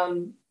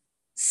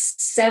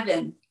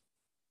 7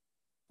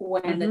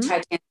 when the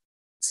Titanic,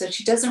 so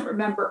she doesn't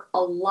remember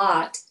a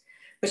lot,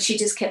 but she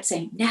just kept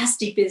saying,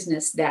 nasty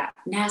business, that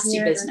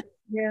nasty business.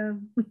 Yeah.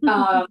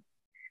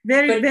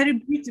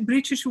 Very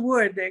British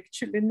word,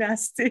 actually,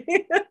 nasty.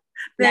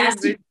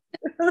 Nasty.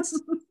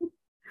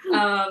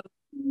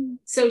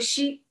 So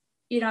she,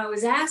 I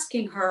was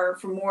asking her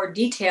for more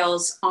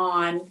details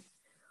on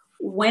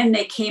when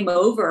they came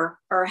over,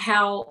 or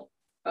how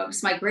it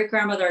was. My great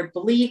grandmother, I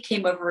believe,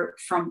 came over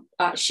from,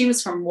 she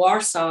was from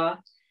Warsaw,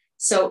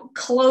 so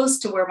close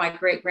to where my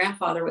great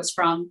grandfather was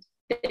from.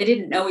 They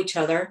didn't know each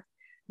other.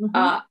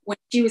 When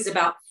she was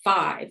about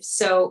 5.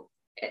 So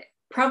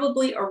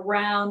probably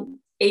around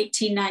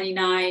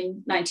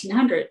 1899,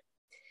 1900.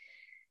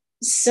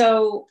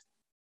 So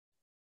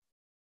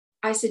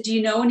I said, do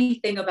you know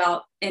anything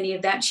about any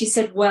of that? She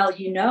said, well,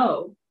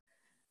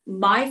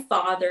 my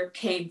father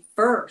came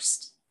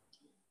first,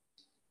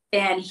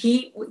 and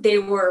they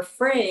were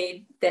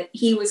afraid that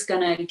he was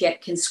going to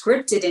get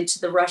conscripted into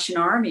the Russian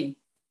army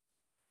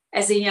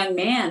as a young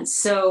man.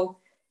 So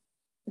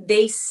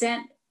they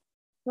sent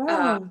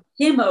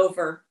him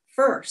over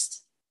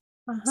first,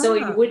 so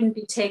he wouldn't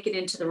be taken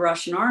into the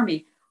Russian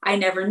army. I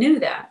never knew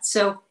that.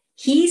 So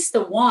he's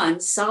the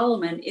one,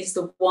 Solomon is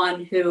the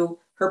one who,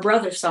 her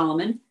brother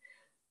Solomon,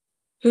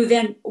 who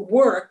then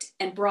worked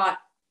and brought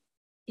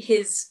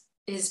his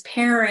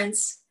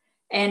parents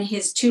and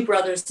his 2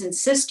 brothers and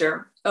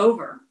sister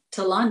over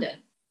to London.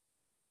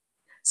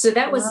 So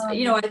that was,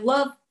 I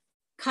love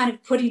kind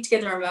of putting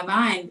together in my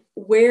mind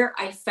where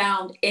I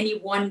found any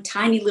one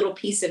tiny little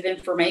piece of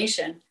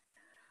information.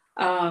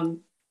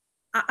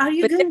 Are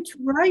you going to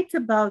write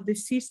about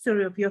this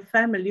history of your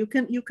family?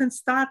 You can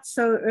start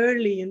so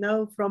early,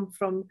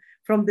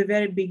 from the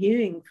very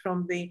beginning,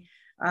 from the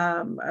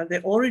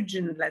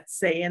origin, let's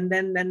say, and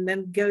then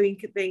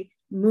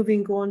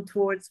moving on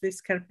towards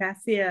this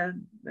Carpathia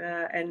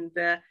and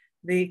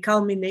the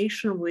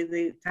culmination with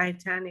the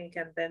Titanic,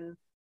 and then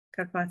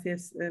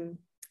Carpathia's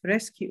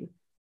rescue.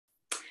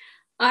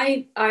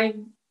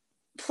 I'm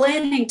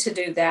planning to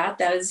do that.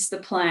 That is the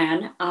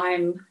plan.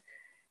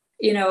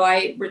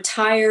 I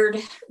retired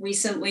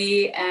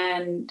recently,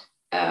 and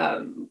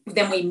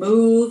then we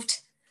moved,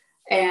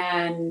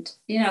 and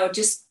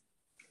just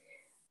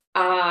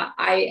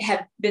I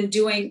have been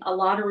doing a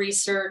lot of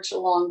research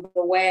along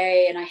the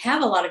way, and I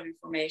have a lot of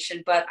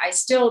information, but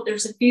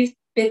there's a few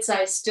bits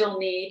I still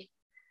need.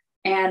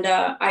 And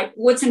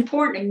what's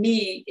important to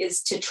me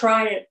is to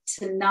try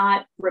to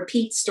not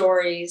repeat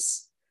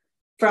stories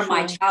from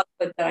my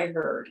childhood that I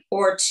heard,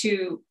 or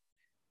to,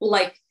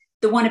 like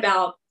the one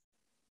about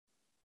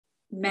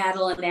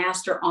Madeline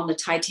Astor on the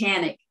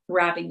Titanic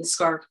wrapping the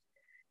scarf.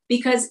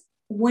 Because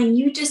when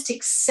you just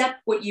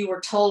accept what you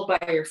were told by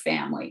your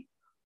family,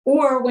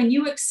 or when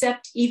you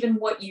accept even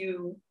what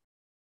you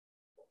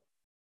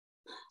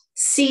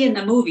see in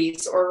the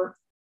movies or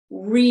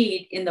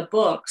read in the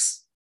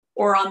books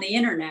or on the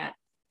internet,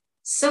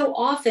 so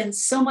often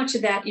so much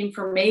of that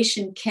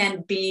information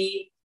can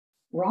be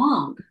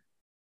wrong.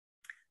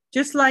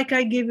 Just like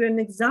I give you an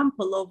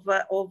example of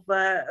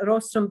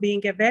Rostron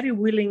being a very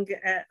willing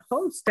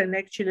host and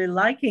actually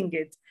liking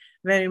it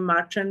very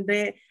much, and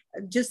they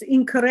just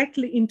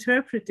incorrectly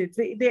interpreted.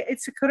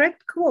 It's a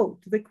correct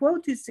quote. The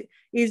quote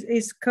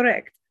is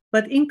correct,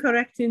 but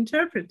incorrectly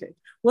interpreted.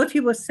 What he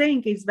was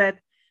saying is that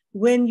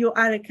when you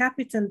are a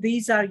captain,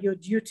 these are your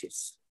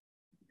duties.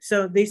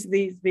 So the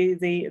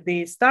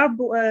star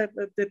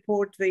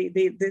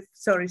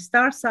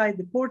side,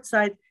 the port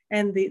side,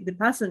 and the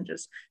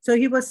passengers. So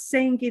he was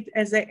saying it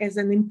as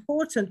an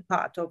important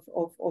part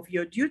of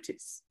your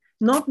duties.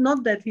 Not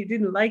that he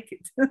didn't like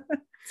it.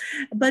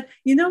 But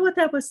you know what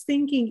I was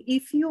thinking?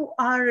 If you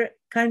are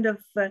kind of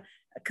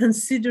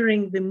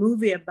considering the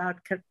movie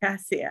about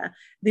Carpathia,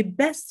 the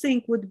best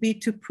thing would be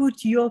to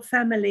put your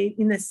family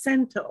in the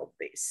center of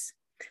this.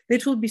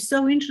 That will be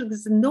so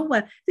interesting. No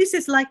one. This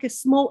is like a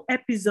small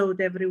episode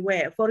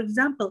everywhere. For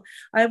example,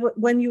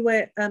 when you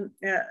were,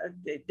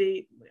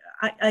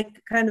 I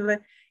kind of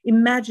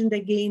imagined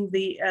again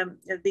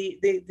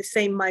the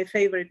same my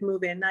favorite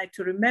movie, A Night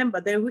to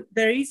Remember.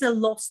 There is a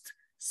lost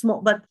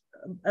small, but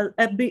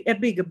a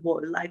bigger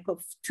boy, like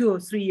of 2 or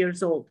 3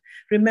 years old.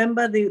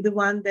 Remember the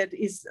one that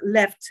is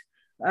left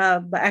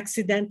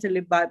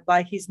accidentally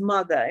by his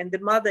mother, and the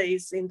mother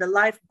is in the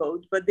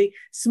lifeboat, but the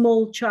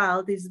small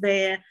child is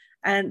there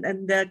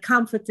and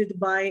comforted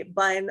by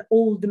an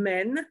old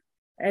man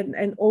and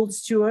an old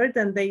steward,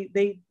 and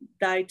they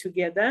die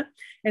together.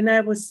 And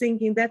I was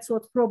thinking that's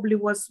what probably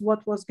was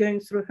what was going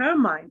through her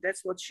mind.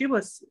 That's what she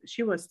was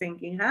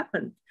thinking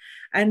happened.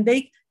 And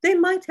they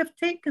might have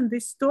taken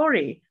this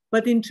story,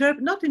 but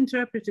not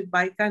interpreted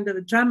by kind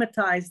of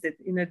dramatized it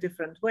in a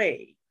different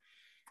way.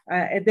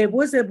 There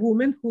was a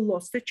woman who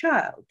lost a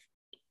child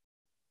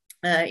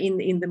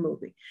in the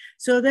movie.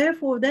 So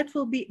therefore that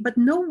will be, but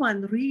no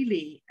one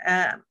really,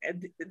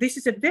 this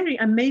is a very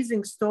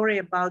amazing story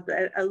about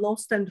a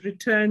lost and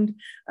returned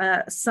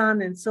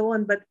son and so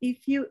on. But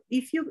if you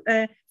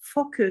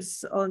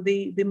focus on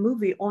the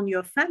movie on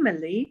your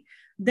family,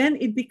 then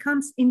it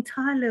becomes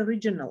entirely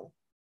original.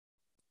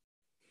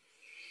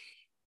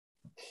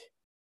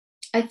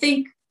 I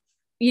think,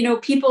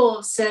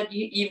 people said,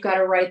 you've got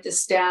to write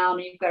this down,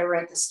 you've got to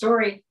write the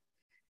story.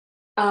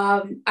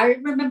 I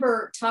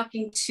remember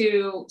talking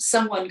to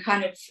someone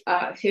kind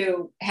of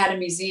who had a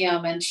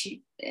museum,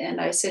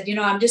 and I said,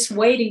 I'm just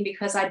waiting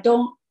because I'm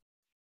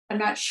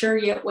not sure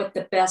yet what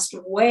the best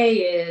way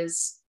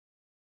is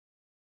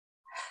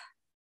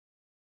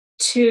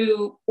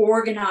to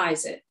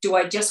organize it. Do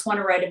I just want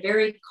to write a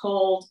very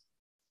cold,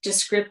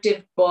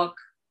 descriptive book,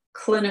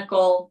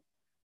 clinical,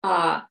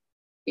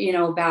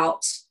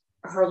 about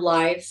her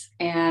life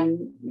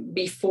and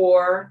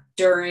before,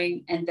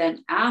 during, and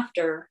then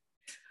after?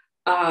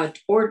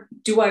 Or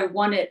do I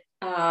want to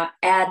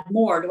add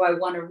more? Do I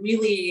want to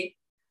really,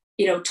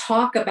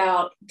 talk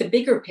about the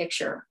bigger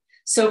picture?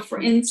 So,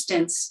 for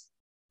instance,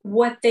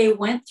 what they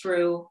went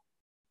through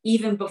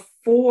even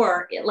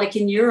before, like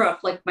in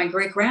Europe, like my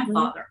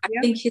great-grandfather, I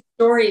think his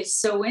story is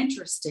so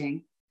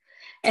interesting.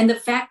 And the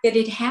fact that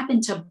it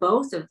happened to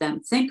both of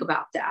them, think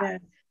about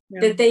that,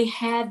 that they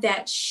had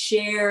that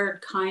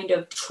shared kind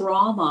of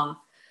trauma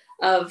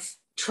of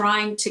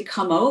trying to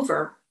come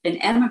over and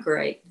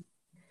emigrate.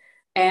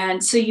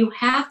 And so you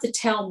have to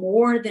tell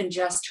more than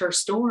just her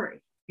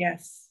story.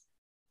 Yes.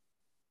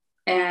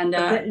 And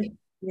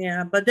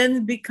but then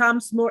it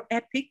becomes more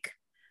epic.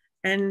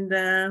 And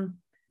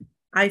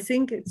I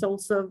think it's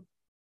also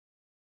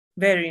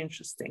very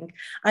interesting.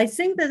 I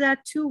think that there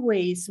are two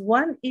ways.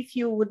 One, if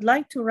you would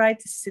like to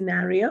write a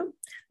scenario,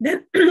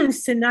 then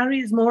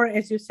scenario is more,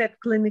 as you said,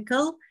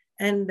 clinical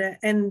and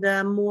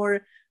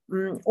more.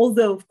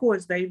 Although of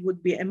course they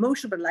would be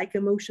emotional, but like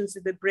emotions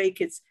in the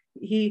break,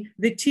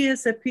 the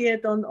tears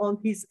appeared on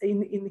his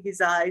in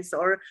his eyes,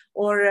 or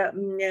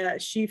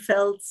she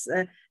felt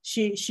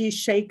she's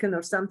shaken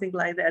or something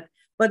like that.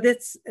 But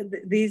this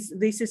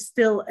is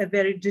still a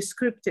very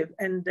descriptive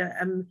and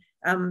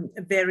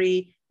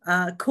very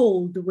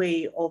cold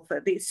way of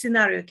the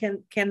scenario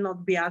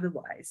cannot be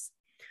otherwise.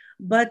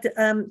 But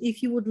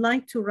if you would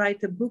like to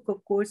write a book,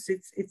 of course,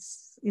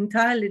 it's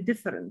entirely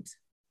different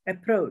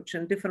approach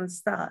and different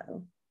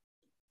style.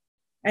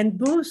 And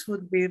both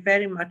would be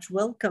very much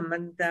welcome.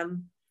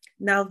 And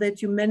now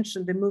that you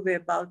mentioned the movie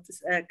about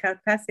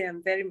Carpathia,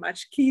 I'm very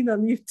much keen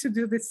on you to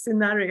do this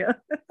scenario.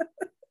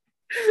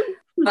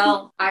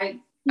 Well, I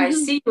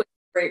see you as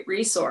a great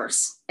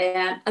resource.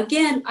 And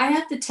again, I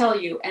have to tell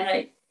you,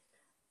 and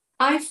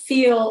I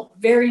feel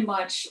very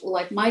much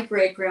like my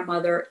great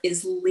grandmother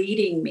is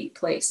leading me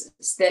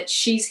places, that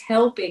she's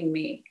helping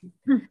me.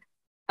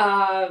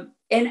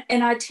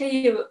 And I tell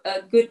you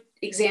a good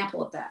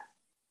example of that.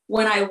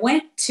 When I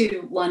went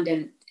to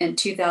London in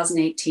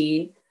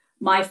 2018,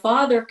 my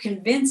father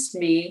convinced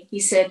me, he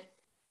said,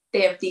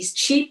 they have these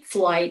cheap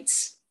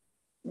flights.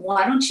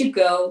 Why don't you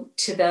go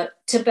to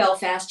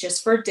Belfast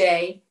just for a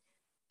day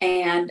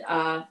and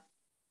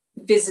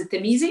visit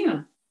the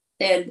museum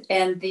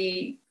and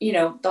the, you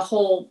know, the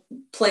whole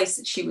place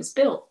that she was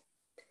built.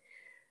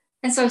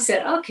 And so I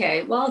said,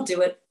 okay, well, I'll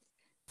do it.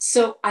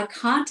 So I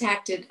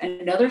contacted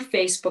another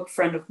Facebook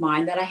friend of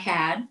mine that I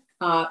had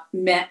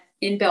met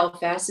in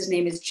Belfast. His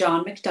name is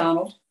John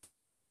McDonald.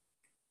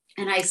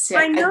 And I said,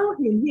 I know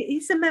him.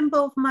 He's a member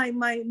of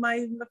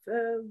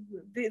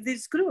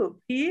this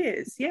group. He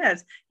is,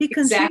 yes. He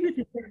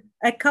contributed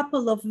a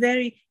couple of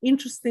very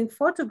interesting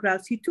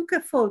photographs. He took a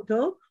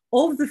photo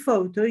of the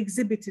photo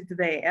exhibited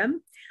there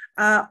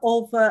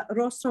of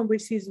Rostron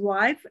with his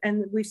wife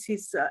and with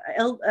his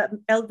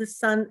eldest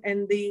son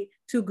and the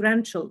two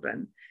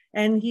grandchildren.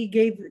 And he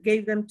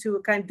gave them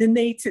to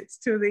donated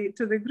to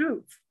the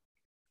group.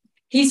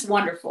 He's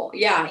wonderful.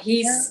 Yeah,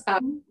 he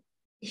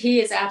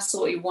is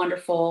absolutely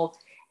wonderful.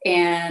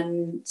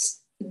 And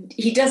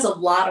he does a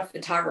lot of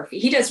photography.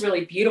 He does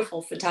really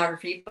beautiful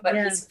photography, but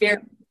he's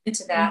very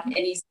into that, and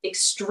he's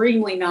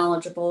extremely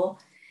knowledgeable.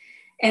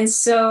 And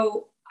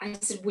so I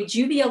said, would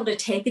you be able to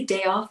take a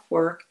day off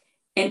work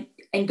and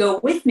go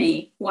with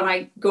me when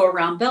I go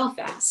around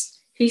Belfast?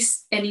 He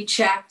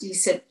checked, he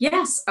said,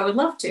 yes, I would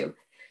love to.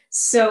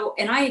 So,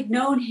 and I had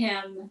known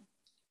him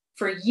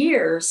for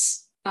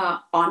years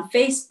on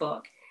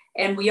Facebook,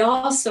 and we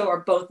also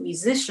are both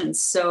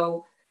musicians,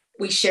 so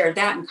we shared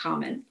that in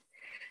common.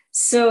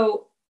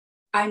 So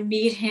I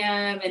meet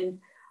him, and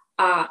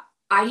I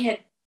had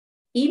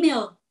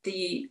emailed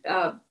the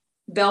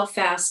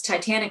Belfast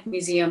Titanic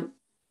Museum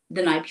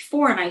the night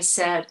before, and I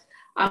said,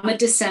 I'm a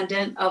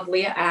descendant of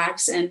Leah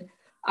Axe, and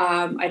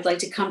I'd like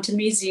to come to the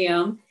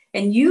museum.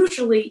 And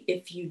usually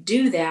if you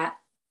do that,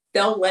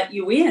 they'll let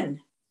you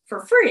in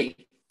for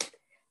free.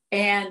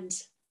 And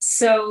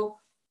so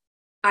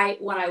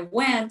when I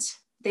went,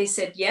 they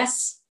said,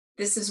 yes,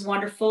 this is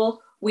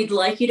wonderful. We'd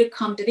like you to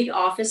come to the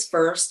office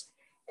first,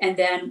 and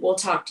then we'll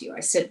talk to you. I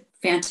said,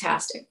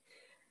 fantastic.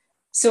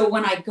 So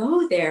when I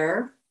go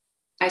there,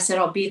 I said,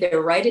 I'll be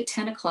there right at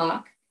 10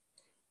 o'clock.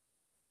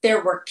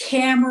 There were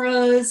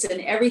cameras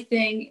and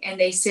everything. And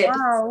they said,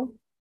 wow.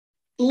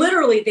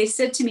 Literally, they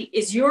said to me,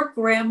 is your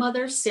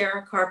grandmother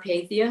Sarah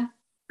Carpathia?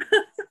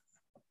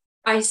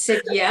 I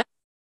said, yes.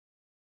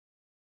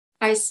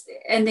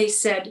 And they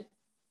said,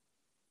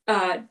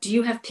 do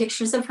you have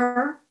pictures of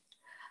her?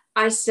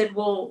 I said,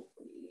 well,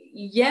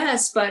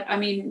 yes, but I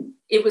mean,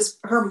 it was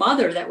her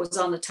mother that was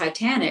on the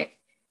Titanic.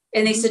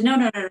 And they said, no,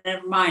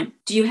 never mind.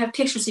 Do you have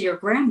pictures of your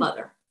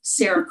grandmother,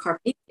 Sarah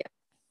Carpathia?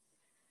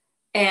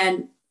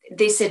 And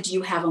they said, do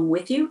you have them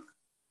with you?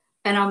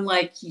 And I'm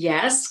like,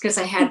 yes, because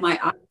I had my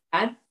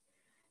iPad.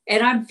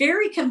 And I'm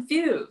very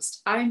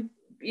confused. I'm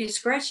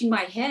scratching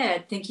my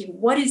head thinking,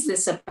 what is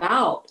this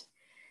about?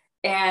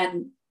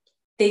 And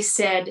they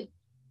said,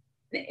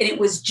 and it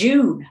was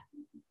June.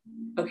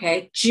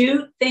 Okay,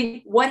 June.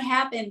 Think what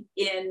happened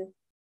in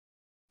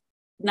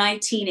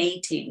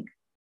 1918.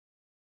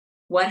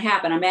 What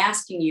happened? I'm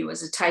asking you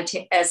as a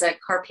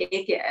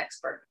Carpathia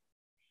expert.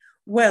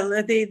 Well,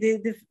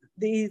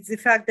 the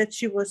fact that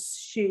she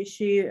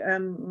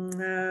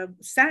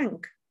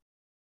sank.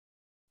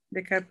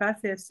 The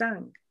Carpathia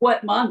sank.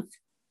 What month?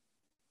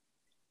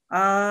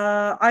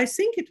 I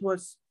think it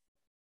was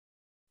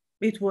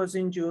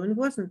in June,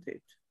 wasn't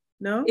it?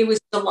 No? It was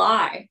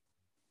July.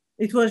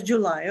 It was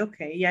July.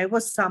 Okay. Yeah, it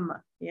was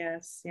summer.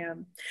 Yes. Yeah.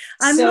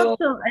 As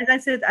I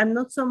said, I'm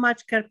not so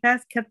much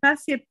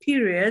Carpathia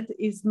period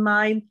is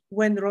mine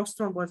when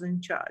Rostron was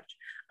in charge.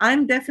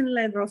 I'm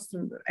definitely a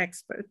Rostron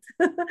expert,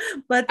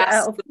 but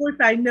of course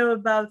I know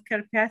about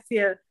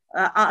Carpathia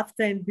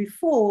after and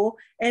before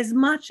as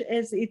much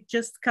as it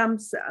just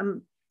comes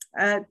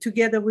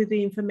together with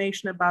the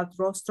information about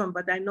Rostron,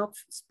 but I'm not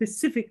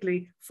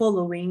specifically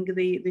following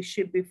the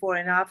ship before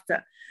and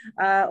after.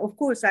 Of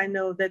course, I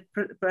know that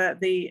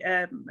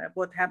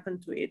what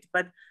happened to it,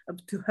 but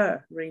to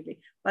her really.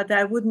 But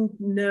I wouldn't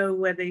know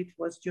whether it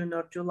was June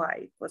or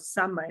July. It was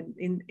summer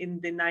in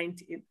the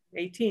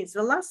 1918s,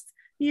 the last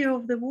year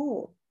of the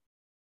war,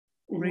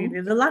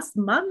 really, the last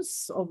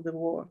months of the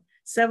war.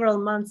 Several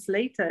months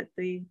later,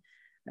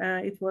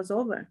 it was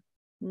over.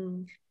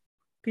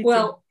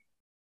 Well.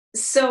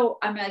 So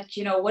I'm like,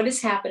 what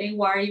is happening?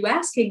 Why are you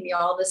asking me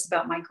all this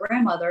about my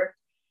grandmother?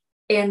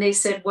 And they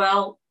said,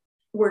 well,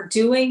 we're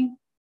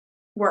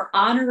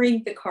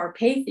honoring the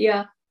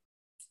Carpathia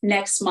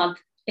next month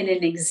in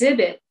an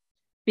exhibit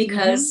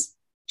because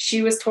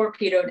she was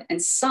torpedoed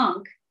and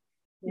sunk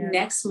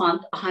next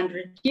month,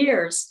 100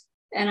 years.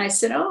 And I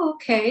said, oh,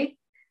 okay.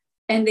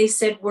 And they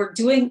said, we're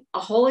doing a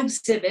whole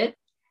exhibit.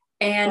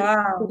 And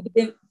we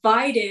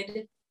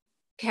invited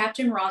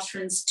Captain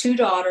Rostron's 2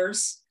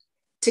 daughters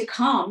to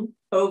come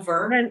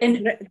over.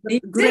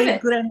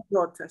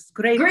 Great-granddaughters.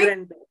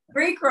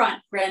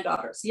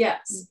 Great-granddaughters,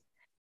 yes.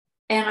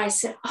 And I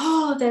said,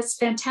 oh, that's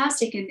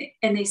fantastic.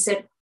 And they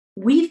said,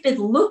 we've been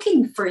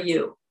looking for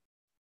you.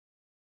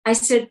 I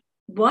said,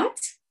 what?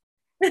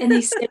 And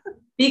they said,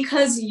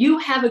 because you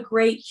have a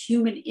great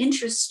human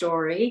interest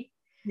story.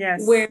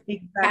 Yes, where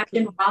exactly.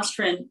 Captain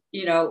Rostron,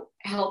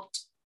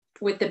 helped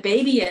with the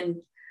baby. And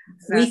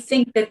we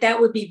think that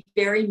would be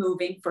very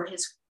moving for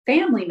his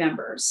family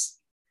members.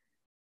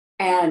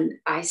 And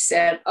I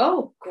said,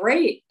 oh,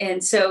 great.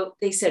 And so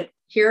they said,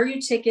 here are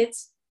your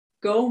tickets,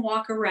 go and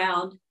walk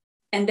around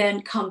and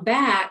then come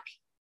back.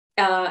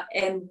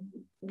 And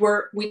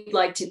we'd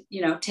like to,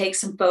 take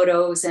some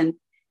photos and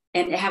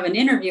have an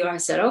interview. I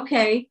said,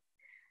 okay.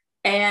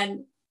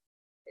 And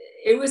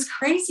it was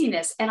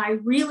craziness. And I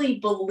really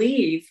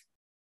believe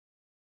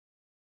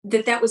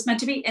that was meant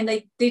to be. And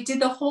they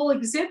did the whole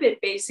exhibit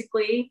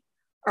basically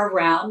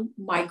around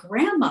my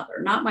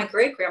grandmother, not my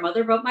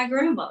great-grandmother, but my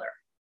grandmother,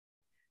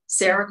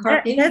 Sarah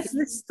Carpini. That's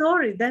the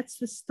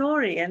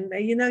story. And,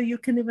 you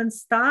can even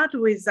start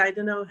with, I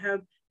don't know how,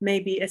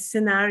 maybe a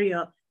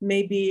scenario,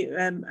 maybe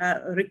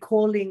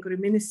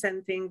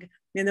reminiscing,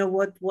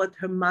 what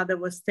her mother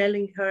was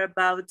telling her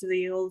about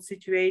the whole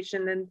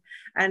situation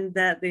and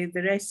the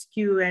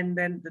rescue, and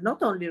then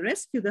not only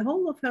rescue, the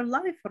whole of her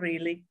life,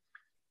 really.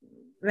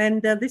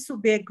 And this will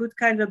be a good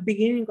kind of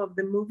beginning of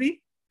the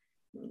movie.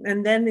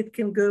 And then it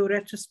can go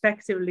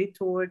retrospectively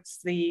towards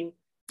the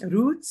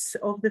roots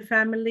of the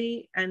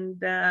family, and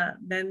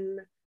then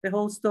the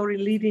whole story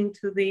leading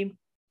to the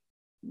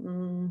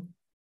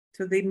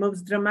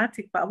most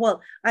dramatic part.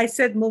 Well, I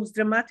said most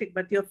dramatic,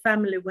 but your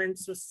family went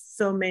through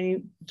so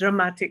many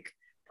dramatic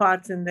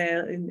parts in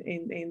their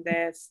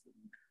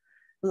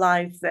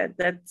life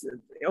that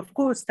of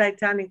course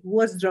Titanic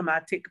was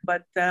dramatic,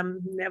 but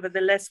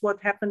nevertheless,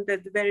 what happened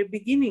at the very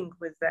beginning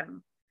with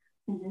them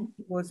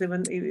was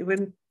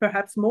even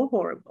perhaps more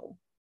horrible.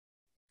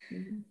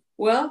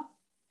 Well,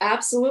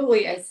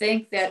 absolutely. I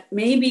think that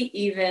maybe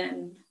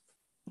even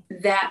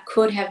that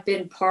could have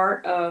been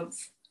part of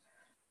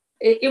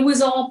it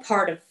was all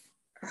part of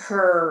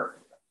her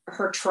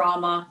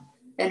trauma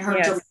and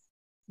her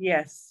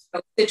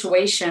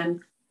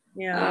situation.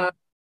 Yeah.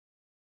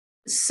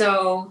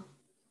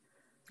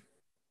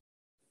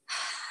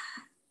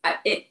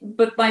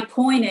 But my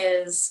point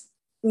is,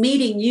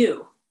 meeting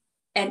you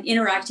and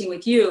interacting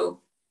with you,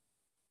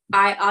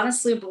 I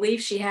honestly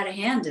believe she had a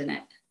hand in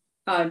it.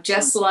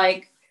 Just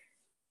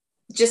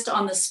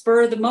on the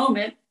spur of the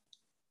moment,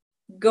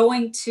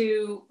 going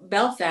to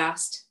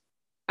Belfast,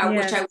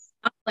 which I was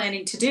not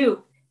planning to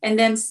do, and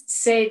then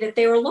say that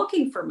they were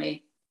looking for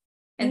me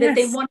and that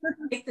they wanted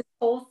to make this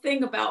whole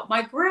thing about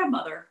my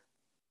grandmother.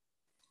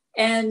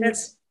 And,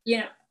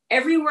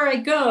 everywhere I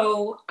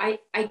go, I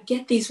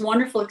get these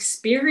wonderful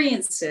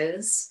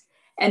experiences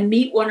and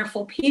meet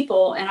wonderful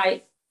people.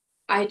 And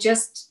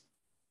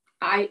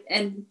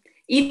and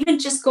even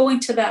just going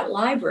to that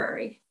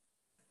library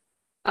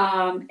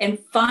and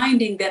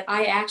finding that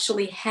I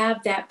actually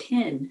have that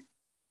pin.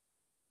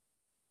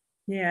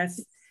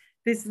 Yes,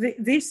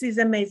 this is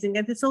amazing.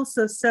 And it's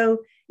also so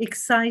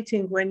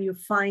exciting when you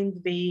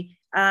find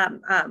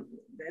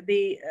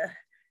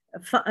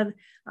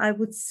I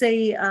would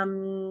say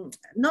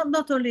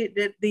not only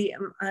the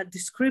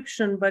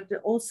description, but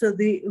also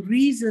the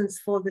reasons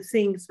for the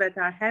things that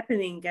are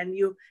happening, and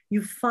you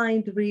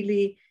find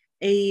really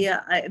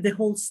the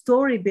whole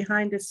story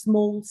behind a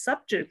small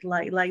subject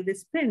like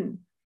this pin.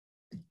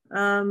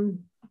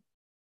 And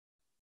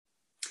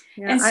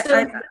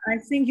so, I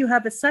think you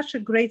have such a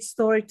great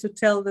story to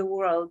tell the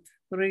world,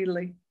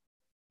 really.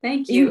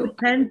 Thank you.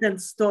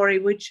 Independent story,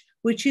 which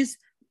is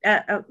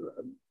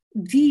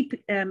deep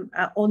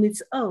on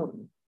its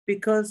own,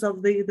 because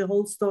of the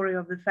whole story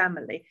of the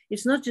family.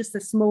 It's not just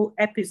a small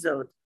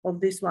episode of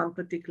this one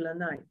particular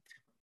night.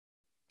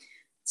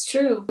 It's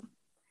true.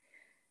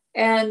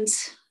 And,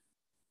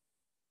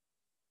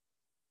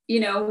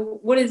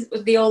 what is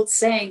the old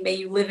saying, may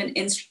you live in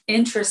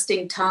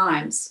interesting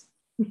times.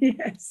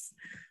 Yes.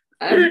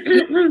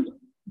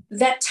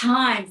 That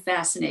time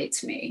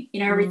fascinates me,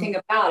 everything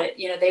about it.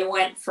 They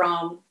went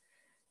from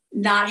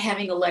not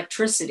having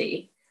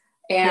electricity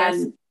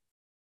and,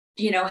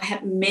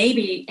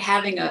 maybe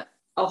having a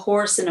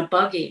horse and a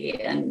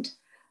buggy, and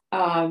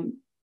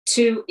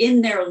to,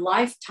 in their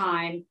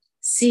lifetime,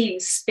 seeing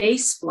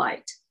space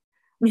flight.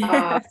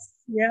 Yes.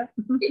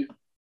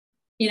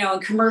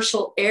 And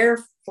commercial air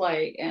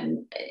flight.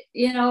 And,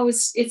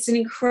 it's an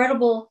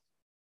incredible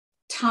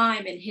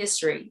time in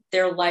history,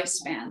 their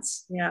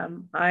lifespans. Yeah,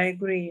 I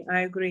agree.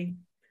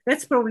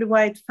 That's probably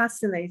why it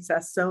fascinates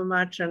us so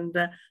much, and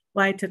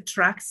why it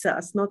attracts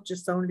us, not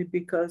just only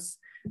because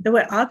there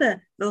were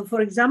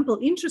for example,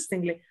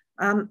 interestingly,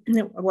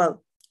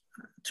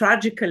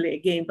 tragically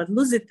again, but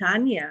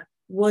Lusitania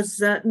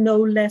was no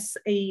less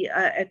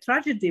a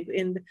tragedy,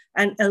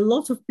 and a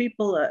lot of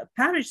people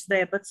perished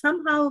there. But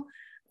somehow,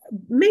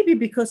 maybe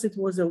because it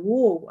was a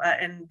war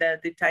and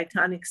the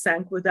Titanic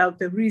sank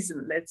without a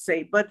reason, let's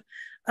say, but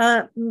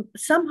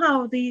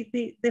somehow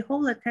the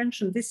whole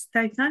attention, this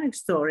Titanic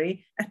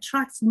story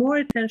attracts more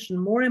attention,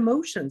 more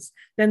emotions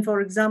than,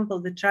 for example,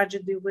 the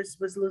tragedy with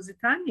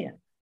Lusitania.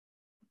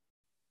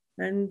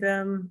 And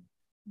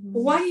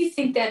why do you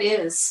think that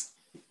is?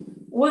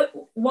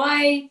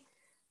 Why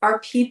are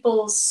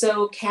people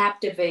so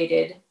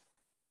captivated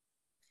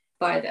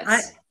by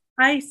this?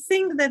 I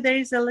think that there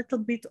is a little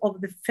bit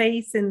of the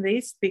faith in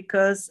this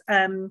because,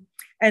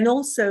 and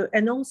also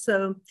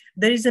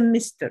there is a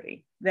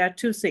mystery. There are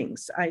two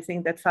things I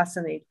think that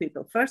fascinate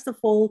people. First of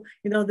all,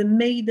 the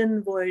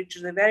maiden voyage,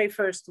 the very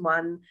first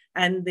one,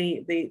 and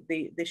the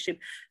ship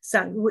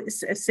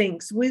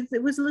sinks. With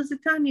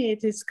Lusitania,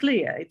 it is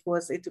clear it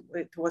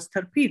was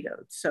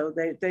torpedoed, so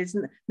there's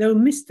no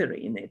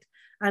mystery in it.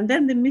 And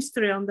then the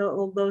mystery on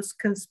all those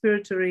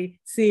conspiratory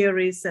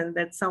theories, and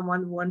that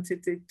someone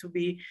wanted it to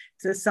be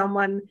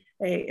someone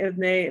they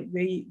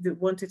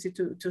wanted it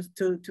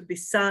to be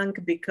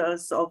sunk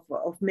because of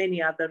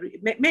many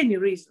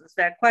reasons.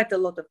 There are quite a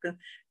lot of the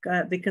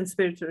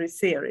conspiratory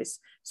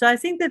theories. So I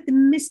think that the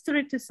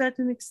mystery, to a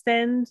certain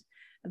extent,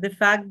 the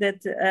fact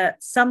that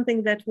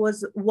something that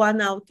was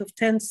 1 out of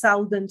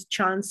 10,000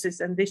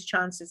 chances, and this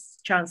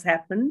chance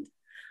happened.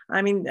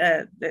 I mean,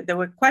 there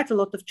were quite a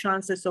lot of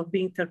chances of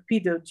being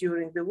torpedoed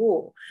during the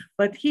war,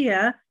 but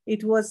here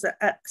it was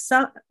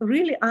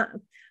really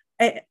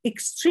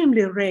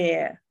extremely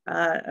rare,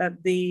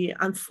 the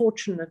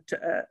unfortunate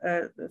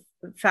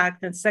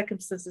fact and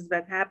circumstances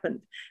that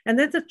happened. And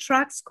that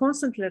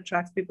constantly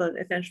attracts people's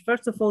attention.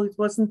 First of all, it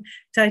wasn't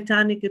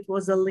Titanic, it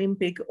was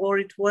Olympic, or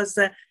it was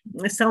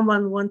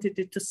someone wanted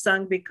it to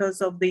sink because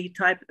of the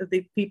type of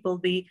the people,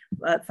 the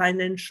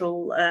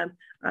financial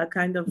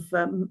kind of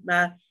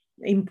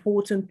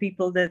important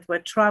people that were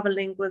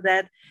traveling with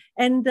that.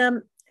 And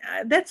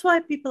that's why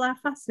people are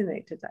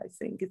fascinated, I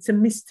think. It's a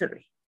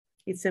mystery.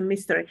 It's a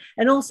mystery.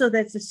 And also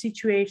that's a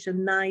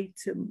situation, night,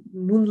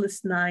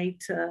 moonless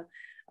night,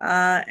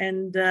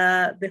 and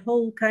the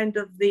whole kind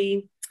of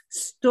the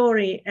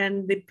story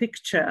and the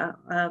picture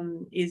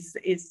is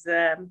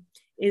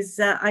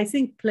I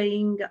think,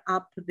 playing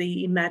up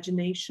the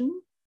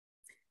imagination.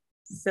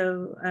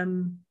 So,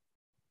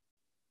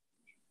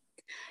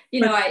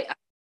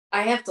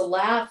 I have to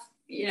laugh,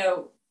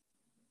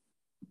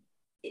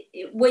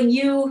 when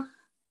you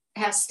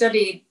have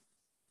studied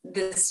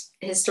this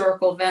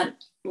historical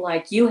event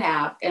like you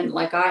have and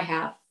like I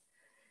have,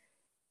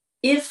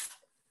 if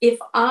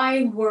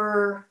I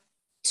were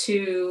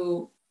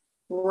to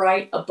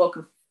write a book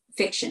of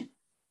fiction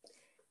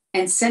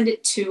and send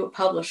it to a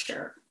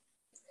publisher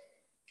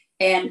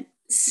and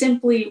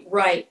simply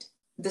write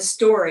the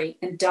story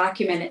and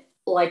document it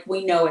like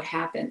we know it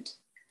happened,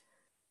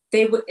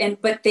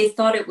 but they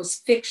thought it was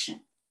fiction,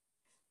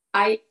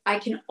 I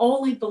can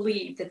only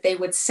believe that they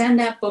would send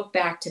that book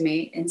back to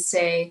me and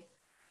say,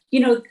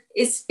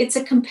 it's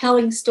a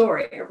compelling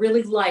story. I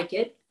really like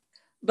it,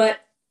 but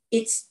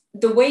it's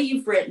the way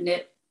you've written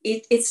it,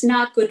 it's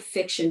not good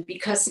fiction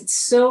because it's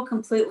so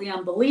completely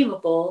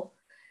unbelievable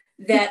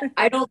that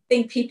I don't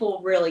think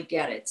people really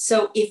get it.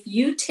 So if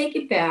you take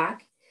it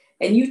back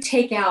and you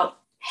take out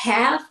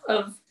half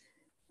of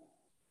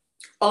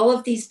all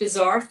of these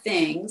bizarre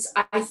things,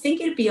 I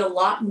think it'd be a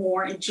lot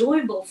more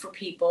enjoyable for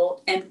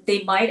people, and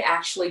they might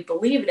actually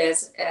believe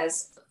it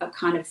as a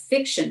kind of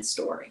fiction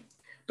story.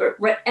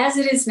 But as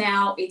it is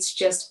now, it's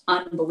just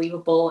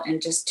unbelievable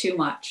and just too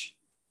much.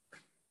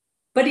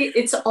 But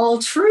it's all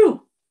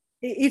true.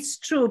 It's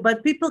true,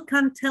 but people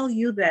can't tell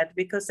you that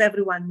because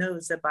everyone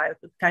knows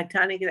about the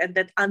Titanic and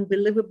that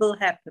unbelievable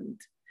happened.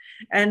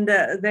 And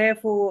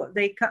therefore,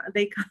 they can't.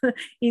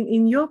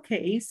 In your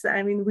case,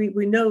 I mean,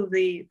 we know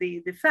the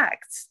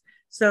facts,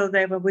 so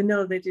therefore we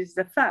know that is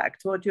the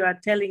fact. What you are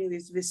telling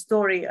is the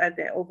story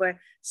of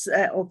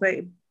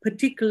a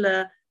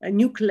particular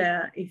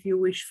nuclear, if you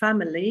wish,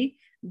 family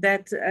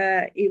that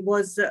it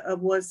was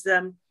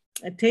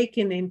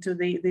taken into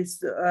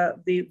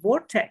the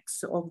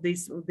vortex of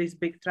this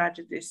big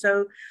tragedy.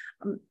 So.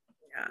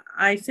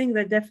 I think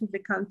they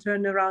definitely can't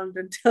turn around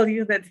and tell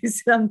you that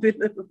it's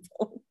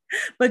unbelievable.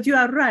 But you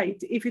are right.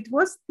 If it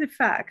was the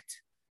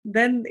fact,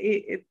 then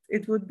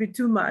it would be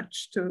too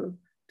much to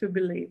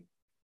believe.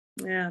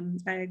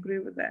 I agree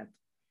with that.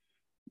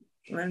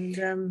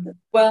 And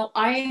well,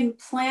 I am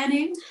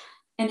planning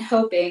and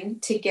hoping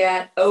to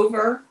get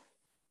over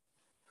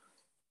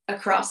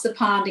across the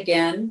pond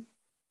again,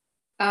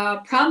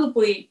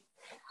 probably,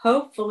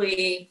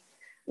 hopefully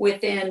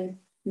within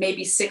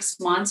maybe 6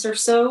 months or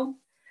so.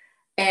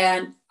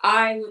 And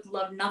I would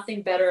love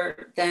nothing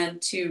better than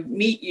to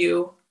meet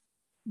you.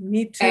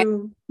 Me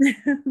too.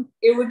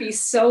 It would be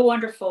so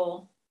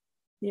wonderful.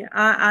 Yeah,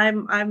 I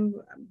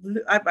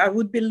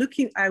will be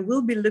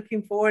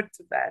looking forward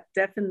to that,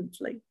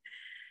 definitely.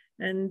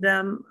 And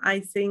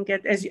I think,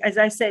 as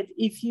I said,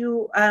 if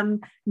you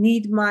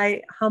need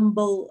my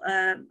humble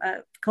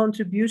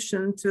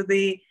contribution to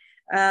the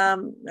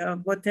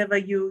whatever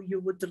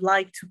you would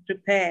like to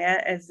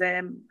prepare as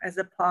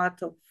a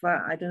part of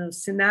I don't know,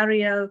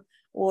 scenario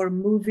or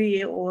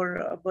movie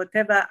or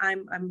whatever.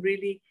 I'm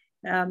really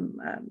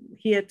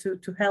here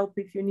to help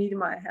if you need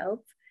my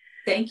help.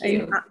 Thank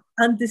you. And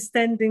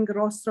understanding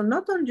Rostron,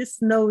 not only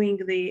just knowing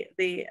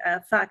the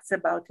facts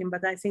about him,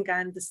 but I think I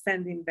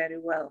understand him very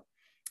well.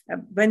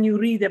 When you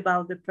read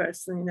about the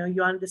person, you know,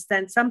 you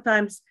understand.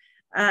 Sometimes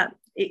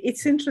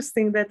it's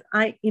interesting that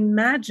I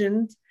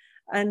imagined,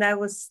 and I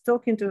was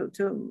talking to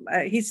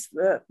his.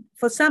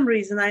 For some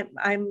reason,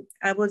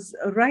 I was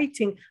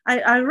writing.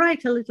 I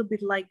write a little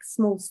bit like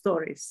small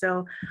stories.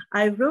 So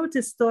I wrote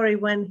a story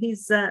when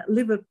his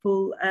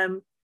Liverpool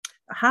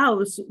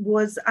house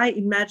was, I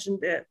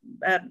imagined,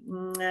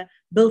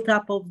 built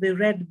up of the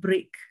red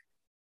brick.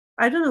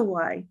 I don't know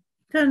why.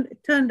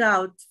 Turned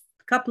out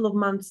a couple of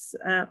months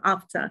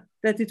after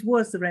that it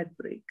was red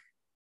brick.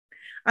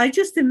 I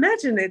just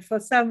imagine it for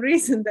some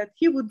reason that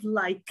he would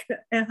like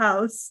a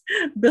house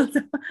built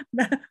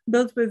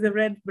with a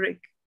red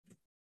brick.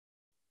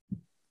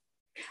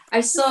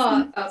 I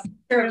saw a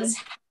picture of his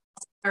house.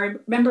 I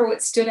remember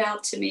what stood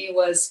out to me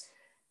was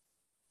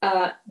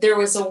there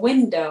was a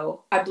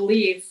window, I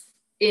believe,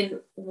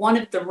 in one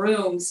of the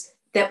rooms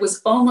that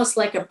was almost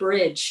like a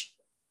bridge.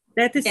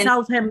 That is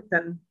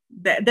Southampton.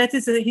 That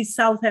is his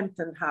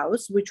Southampton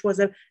house, which was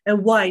a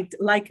white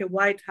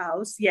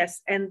house,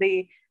 yes, and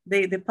the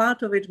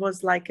part of it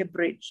was like a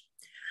bridge.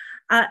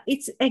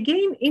 It's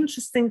again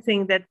interesting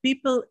thing that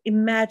people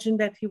imagine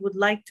that he would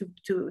like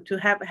to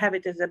have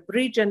it as a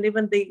bridge, and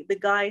even the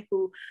guy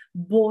who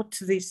bought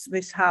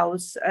this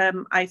house,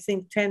 I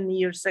think 10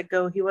 years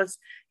ago, he was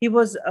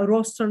a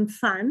Rostron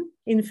fan.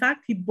 In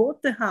fact, he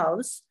bought the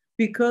house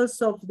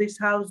because of this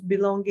house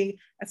belonging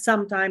at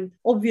some time,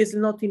 obviously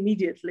not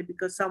immediately,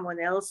 because someone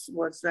else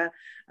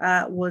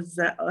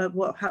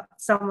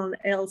someone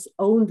else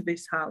owned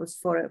this house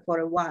for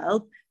a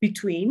while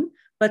between,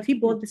 but he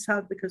bought this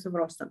house because of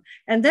Rostron.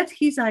 And that's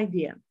his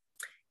idea.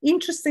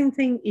 Interesting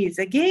thing is,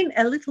 again,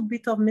 a little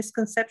bit of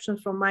misconception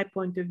from my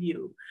point of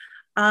view.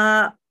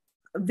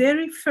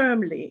 Very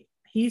firmly,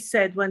 he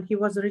said when he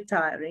was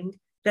retiring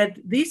that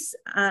this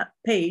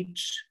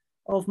page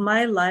of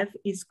my life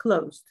is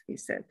closed, he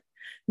said.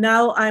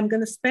 Now I'm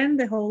going to spend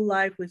the whole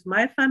life with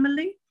my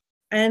family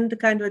and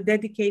kind of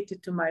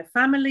dedicated to my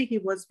family. He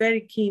was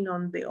very keen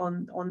on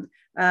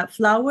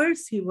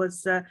flowers. He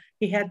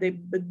had a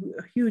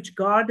huge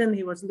garden.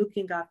 He was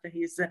looking after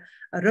his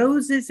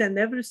roses and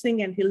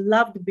everything, and he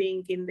loved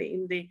being in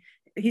the.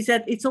 He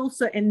said it's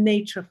also a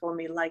nature for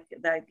me, like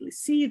that I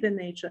see the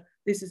nature.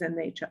 This is a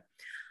nature.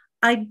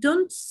 I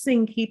don't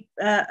think it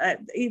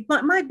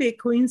might be a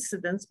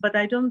coincidence, but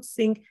I don't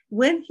think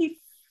when he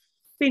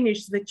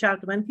finished the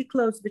chapter, when he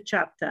closed the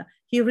chapter,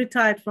 he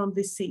retired from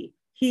the sea.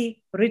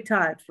 He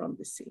retired from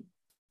the sea.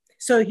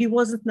 So he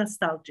wasn't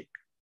nostalgic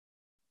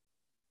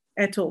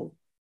at all.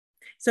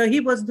 So he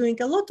was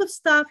doing a lot of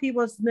stuff. He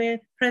was the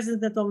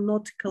president of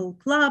Nautical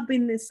Club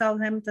in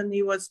Southampton.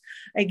 He was,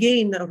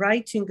 again,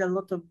 writing a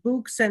lot of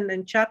books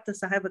and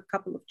chapters. I have a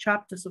couple of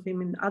chapters of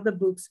him in other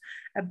books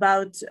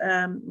about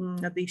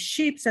the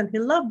ships, and he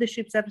loved the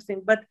ships,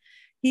 everything. But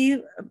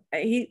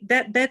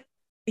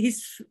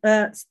his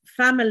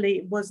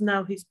family was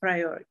now his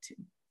priority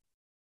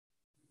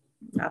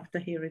after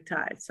he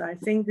retired. So I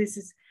think this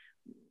is,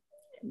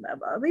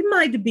 it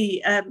might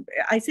be,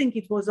 I think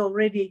it was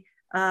already,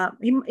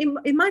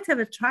 it might have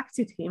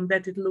attracted him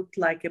that it looked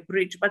like a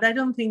bridge, but I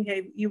don't think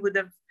he would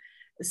have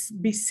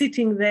be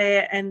sitting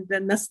there and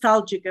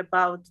nostalgic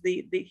about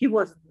he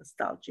wasn't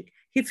nostalgic.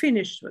 He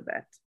finished with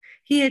that.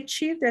 He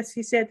achieved, as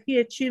he said,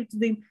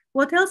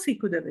 what else he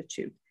could have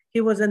achieved? He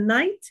was a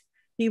knight.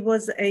 He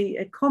was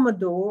a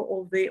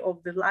commodore of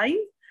the line.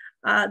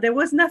 There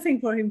was nothing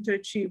for him to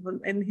achieve,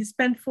 and he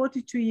spent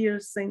 42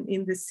 years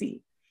in the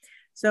sea.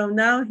 So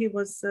now he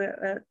was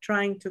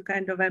trying to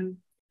kind of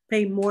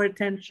pay more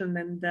attention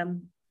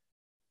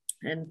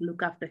and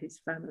look after his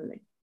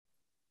family.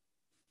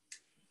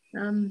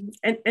 And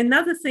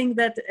another thing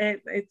that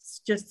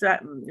it's just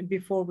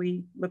before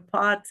we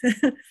part,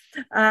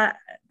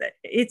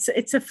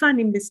 it's a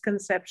funny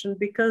misconception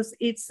because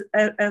it's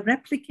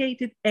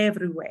replicated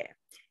everywhere.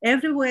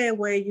 Everywhere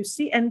where you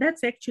see, and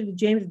that's actually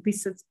James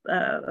Bissett's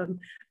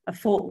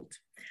fault,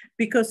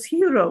 because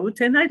he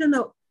wrote, and I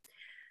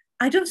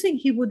don't think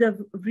he would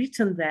have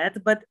written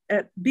that, but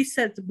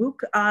Bissett's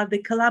book are the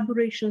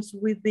collaborations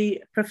with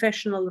the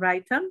professional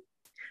writer.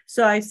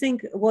 So I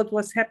think what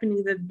was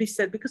happening that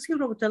Bissett, because he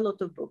wrote a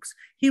lot of books,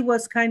 he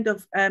was kind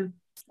of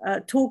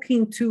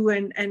talking to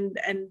and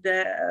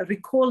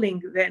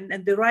recalling,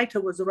 and the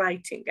writer was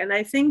writing. And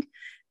I think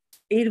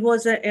it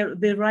was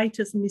the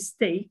writer's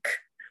mistake.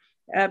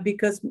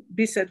 Because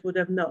Bissett would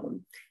have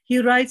known. He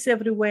writes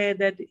everywhere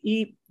that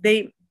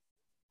they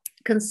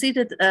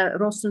considered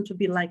Rostron to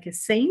be like a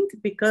saint,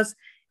 because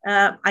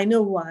I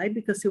know why,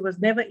 because he was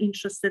never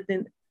interested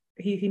in,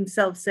 he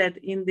himself said,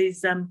 in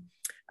this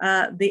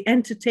the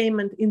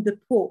entertainment in the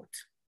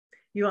port.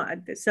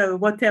 So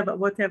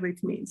whatever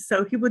it means.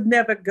 So he would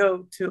never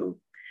go to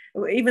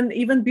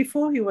Even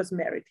before he was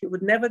married, he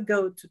would never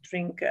go to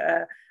drink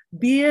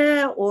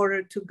beer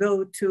or to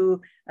go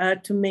to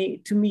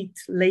meet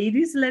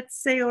ladies, let's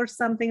say, or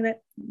something.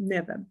 That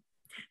never.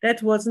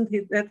 That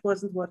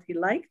wasn't what he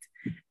liked,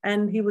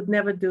 and he would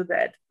never do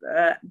that.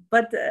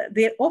 But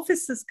the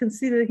officers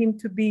consider him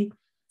to be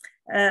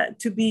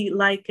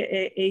like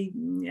a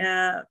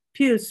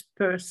pious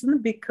person,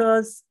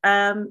 because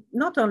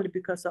not only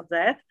because of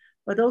that,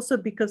 but also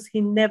because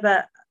he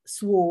never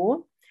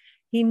swore,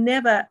 he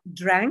never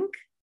drank,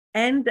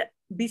 and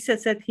Bisa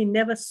said he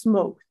never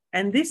smoked.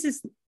 And this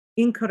is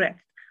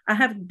incorrect. I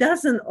have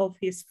dozens of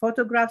his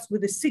photographs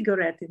with a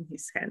cigarette in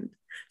his hand.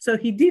 So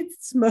he did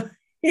smoke.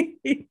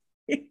 He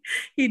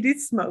did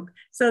smoke.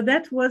 So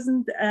that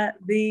wasn't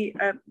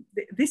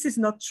this is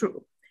not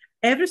true.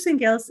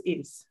 Everything else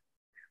is.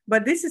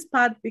 But this is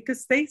part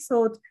because they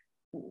thought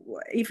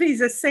if he's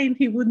a saint,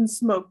 he wouldn't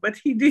smoke, but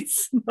he did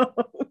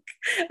smoke.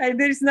 And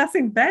there's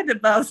nothing bad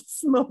about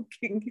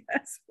smoking.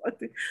 That's what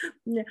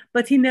yeah.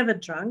 But he never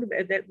drank.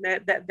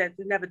 That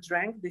never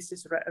drank. This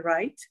is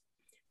right.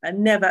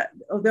 Never.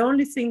 The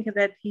only thing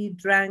that he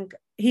drank,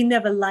 he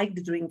never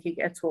liked drinking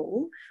at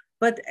all.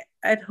 But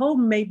at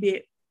home, maybe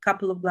a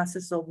couple of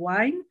glasses of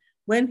wine.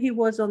 When he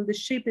was on the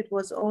ship, it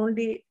was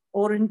only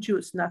orange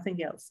juice,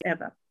 nothing else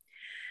ever.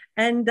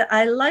 And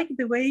I like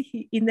the way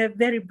he, in a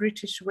very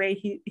British way,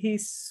 he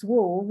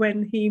swore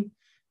when he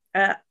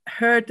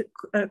heard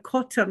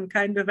Cotton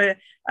kind of a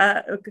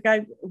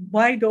guy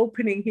wide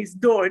opening his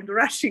door and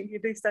rushing.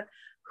 He said,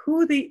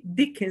 "Who the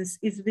dickens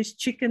is this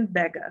chicken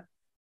beggar?"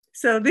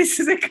 So this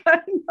is a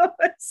kind of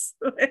a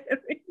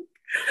swearing.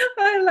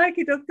 I like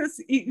it because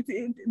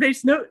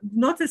there's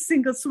not a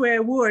single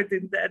swear word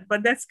in that,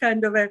 but that's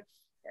kind of a.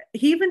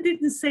 He even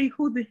didn't say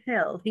who the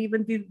hell. He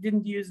even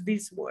didn't use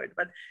this word,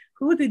 but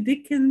who the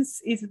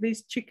dickens is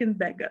this chicken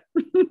beggar?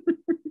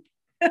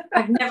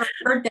 I've never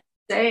heard that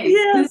saying.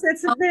 Yes,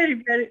 that's a very,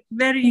 very,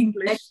 very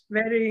English,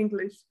 very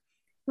English.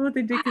 Who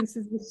the dickens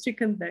is this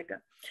chicken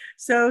beggar?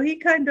 So he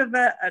kind of,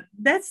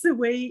 that's the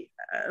way,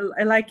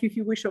 I like, if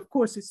you wish, of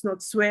course, it's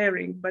not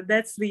swearing, but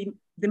that's the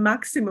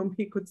maximum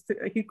he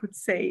could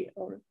say.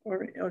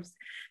 Or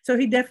so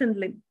he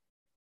definitely,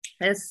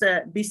 as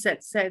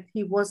Bisset said,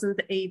 he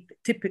wasn't a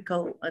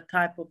typical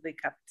type of the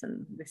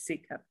captain, the sea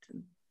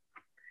captain.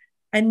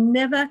 And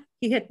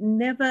he had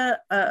never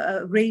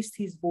raised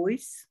his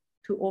voice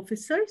to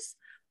officers,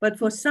 but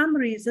for some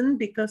reason,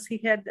 because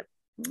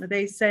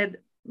they said,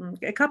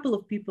 a couple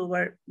of people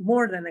were,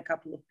 more than a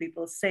couple of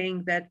people,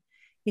 saying that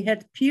he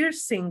had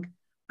piercing,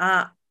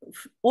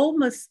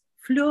 almost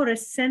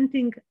fluorescent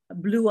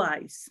blue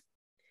eyes,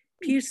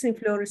 piercing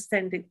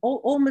fluorescent,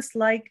 almost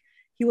like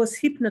he was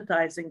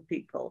hypnotizing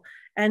people.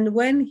 And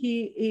when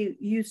he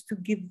used to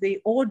give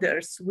the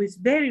orders with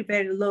very,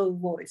 very low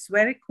voice,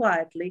 very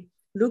quietly,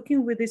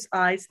 looking with his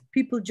eyes,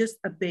 people just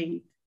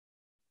obeyed.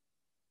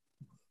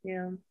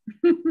 Yeah.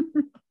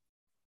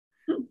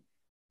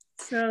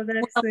 So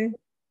that's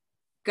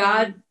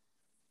God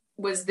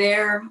was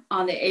there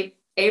on the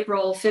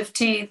April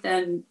 15th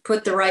and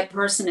put the right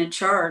person in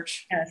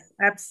charge. Yes,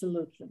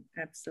 absolutely,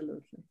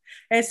 absolutely.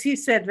 As he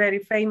said very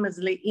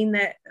famously in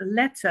a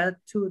letter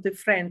to the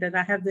friend, and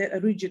I have the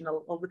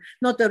original,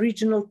 not the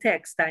original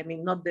text, I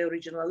mean, not the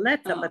original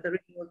letter, but the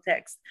original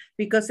text,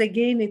 because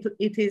again,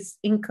 it is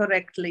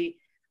incorrectly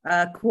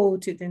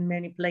quoted in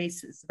many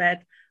places,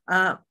 that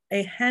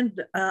a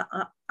hand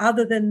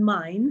other than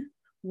mine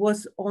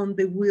was on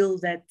the wheel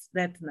that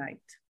night.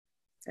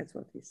 That's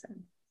what he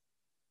said.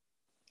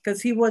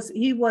 Because he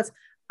was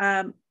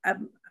an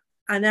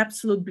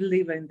absolute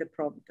believer in the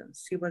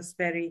providence. He was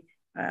very,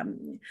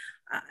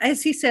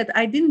 as he said,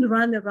 I didn't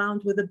run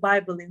around with a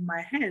Bible in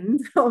my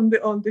hand on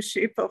the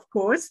ship, of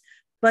course,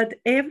 but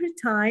every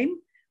time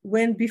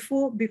when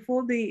before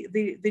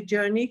the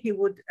journey, he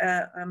would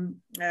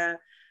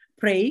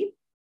pray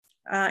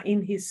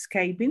in his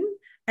cabin.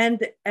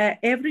 And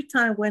every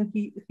time when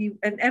he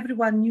and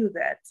everyone knew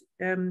that,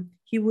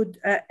 he would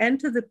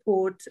enter the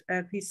port,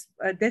 his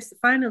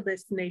final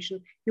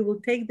destination, he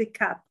will take the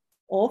cap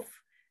off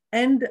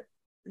and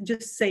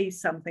just say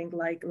something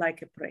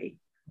like a prayer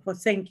for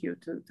thank you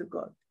to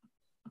God.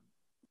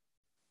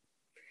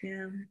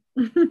 Yeah.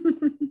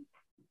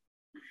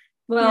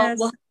 Well, yes.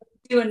 We'll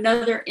do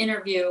another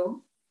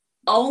interview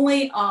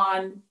only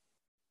on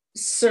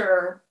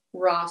Sir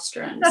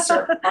Rostron.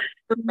 Sir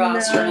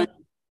Rostron. No.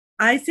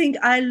 I think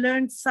I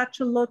learned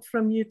such a lot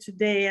from you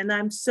today, and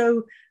I'm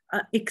so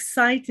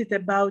excited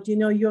about,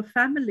 your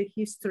family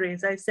history.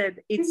 As I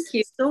said, it's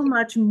so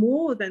much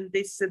more than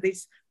this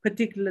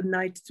particular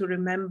night to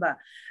remember.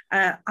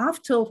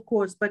 After, of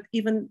course, but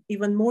even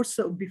more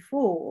so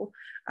before,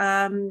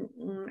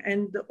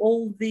 and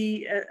all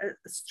the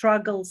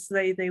struggles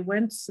they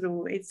went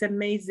through. It's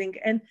amazing,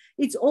 and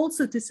it's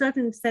also to a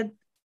certain extent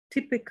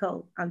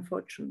typical,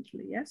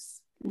 unfortunately. Yes.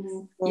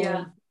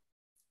 Mm-hmm.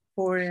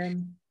 For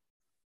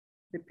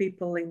the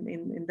people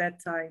in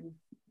that time,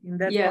 in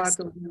that yes.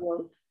 part of the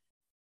world.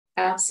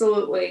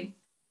 Absolutely.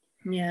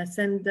 Yes,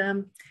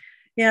 and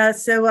Yeah,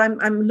 so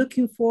I'm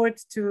looking forward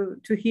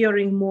to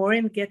hearing more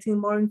and getting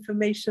more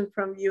information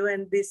from you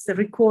and this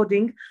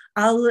recording.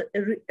 I'll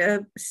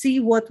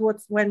see what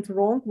went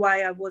wrong,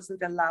 why I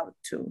wasn't allowed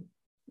to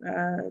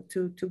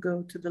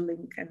go to the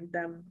link. And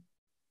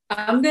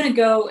I'm going to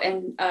go and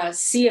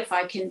see if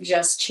I can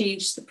just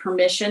change the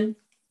permission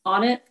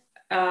on it.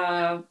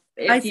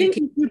 I think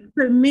if you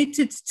permit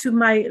it to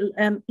my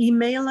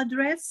email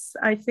address,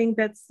 I think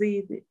that's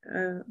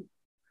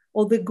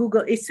or the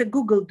Google, it's a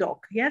Google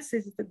Doc. Yes,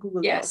 is it a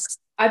Google Doc? Yes,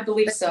 I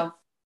believe so.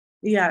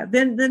 Yeah,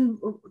 then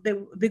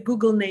the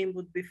Google name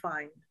would be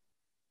fine.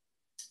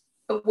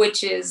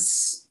 Which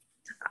is?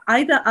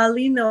 Either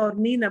Alina or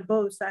Nina,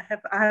 both. I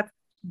have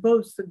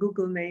both the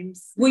Google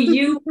names. Will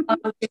you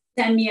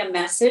send me a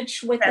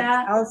message with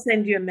that? I'll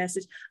send you a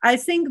message. I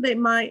think that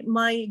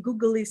my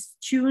Google is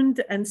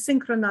tuned and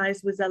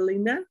synchronized with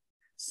Alina.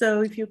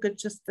 So if you could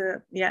just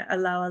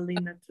allow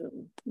Alina to,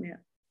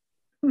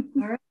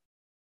 All right.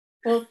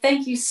 Well,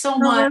 thank you so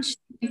much.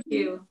 Thank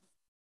you.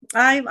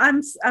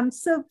 I'm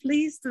so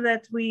pleased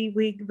that we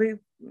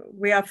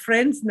are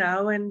friends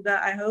now, and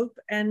I hope,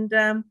 and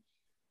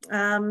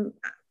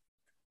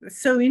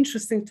so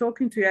interesting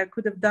talking to you. I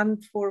could have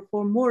done for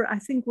more. I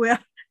think we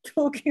are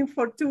talking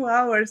for 2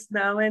 hours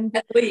now, and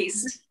at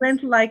least it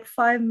went like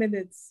 5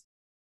 minutes.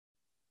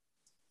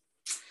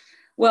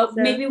 Well, so,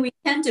 maybe we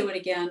can do it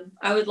again.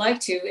 I would like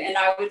to, and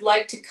I would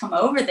like to come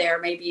over there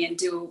maybe and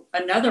do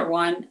another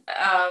one.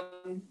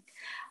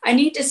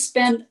 I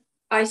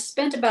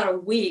spent about a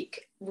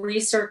week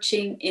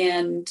researching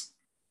in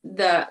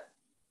the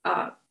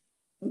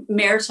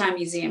Maritime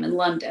Museum in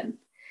London,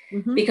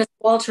 because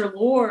Walter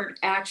Lord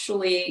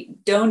actually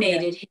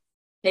donated his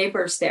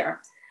papers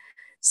there.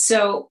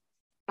 So,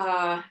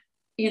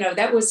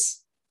 that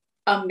was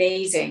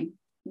amazing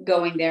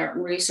going there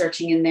and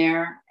researching in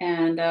there.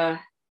 And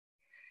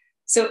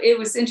so it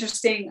was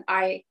interesting.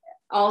 I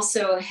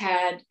also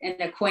had an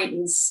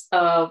acquaintance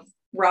of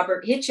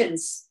Robert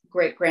Hitchens'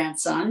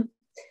 great-grandson.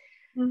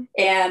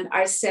 And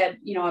I said,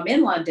 I'm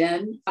in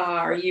London.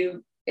 Are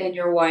you and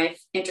your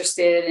wife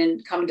interested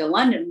in coming to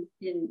London?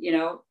 And,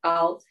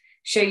 I'll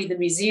show you the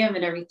museum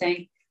and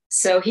everything.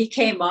 So he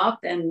came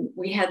up and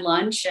we had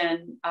lunch,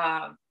 and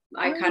I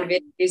kind of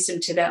introduced him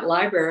to that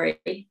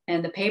library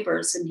and the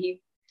papers. And he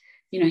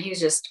was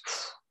just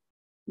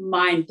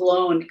mind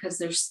blown because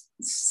there's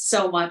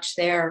so much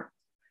there.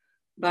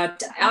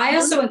 But I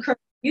also encourage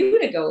you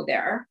to go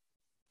there.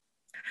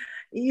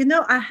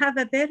 I have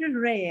a very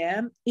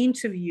rare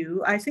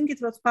interview. I think it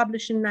was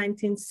published in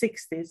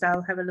 1960s.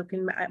 I'll have a look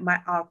in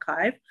my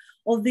archive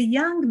of the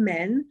young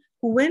man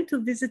who went to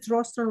visit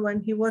Rostron when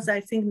he was, I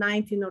think,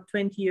 19 or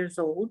 20 years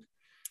old.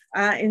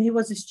 And he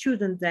was a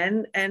student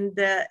then. And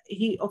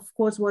he, of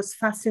course, was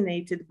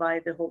fascinated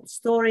by the whole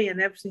story and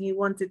everything. He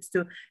wanted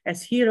to,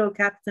 as hero,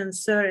 captain,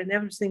 sir, and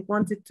everything,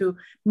 wanted to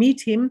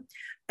meet him.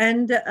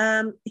 And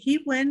he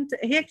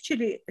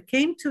actually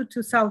came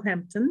to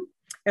Southampton,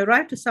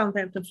 arrived to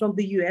Southampton from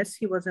the US.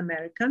 He was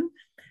American.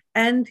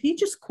 And he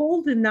just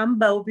called the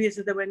number.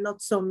 Obviously, there were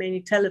not so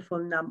many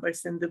telephone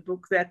numbers in the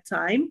book that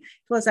time.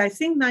 It was, I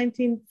think,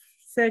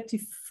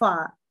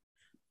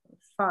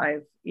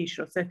 1935-ish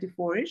or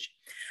 34-ish.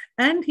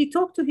 And he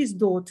talked to his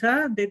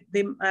daughter.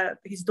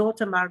 His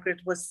daughter,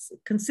 Margaret, was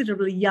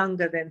considerably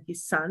younger than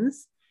his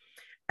sons.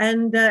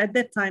 And at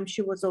that time,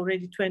 she was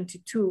already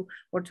 22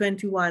 or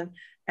 21.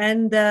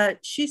 And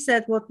she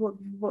said, "What?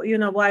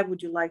 Why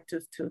would you like to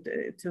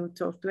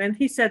talk to?" And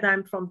he said,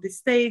 "I'm from the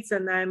States,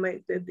 and I'm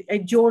a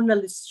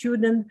journalist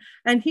student."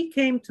 And he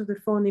came to the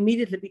phone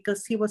immediately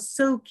because he was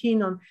so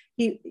keen on.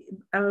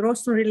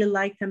 Rostron really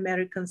liked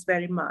Americans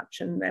very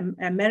much, and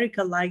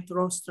America liked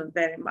Rostron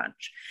very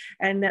much.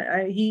 And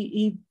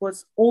he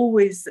was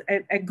always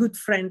a good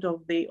friend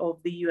of the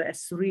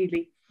US,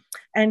 really.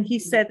 And he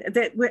said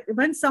that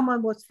when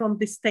someone was from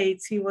the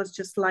States, he was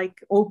just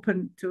like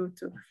open to.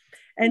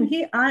 And he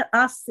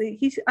asked,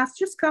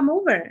 just come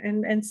over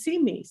and see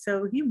me.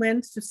 So he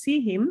went to see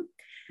him.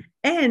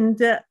 And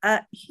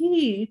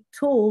he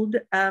told,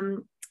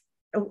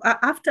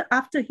 after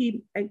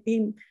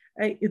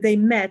they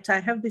met, I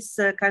have this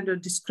kind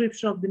of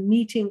description of the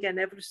meeting and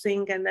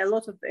everything and a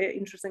lot of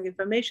interesting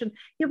information.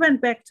 He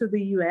went back to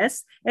the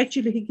US.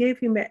 Actually, he gave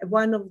him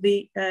one of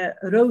the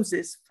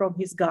roses from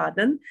his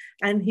garden,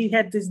 and he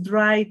had this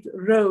dried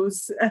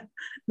rose,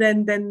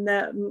 then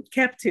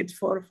kept it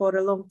for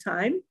a long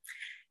time.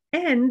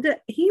 And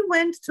he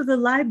went to the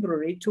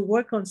library to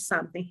work on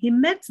something. He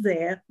met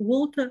there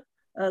Walter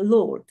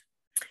Lord,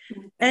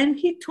 and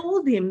he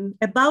told him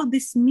about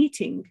this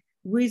meeting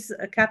with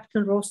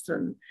Captain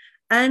Rostron.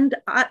 And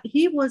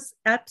he was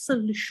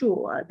absolutely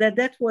sure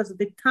that was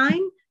the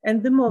time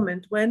and the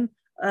moment when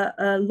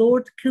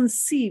Lord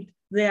conceived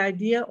the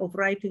idea of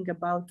writing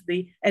about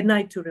A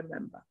Night to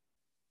Remember.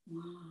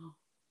 Wow.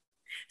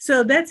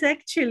 So that's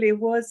actually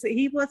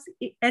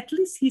at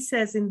least he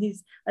says in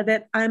his,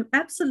 that I'm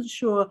absolutely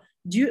sure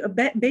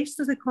based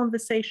on the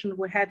conversation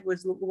we had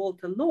with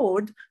Walter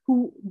Lord,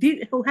 who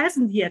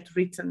hasn't yet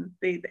written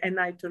A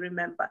Night to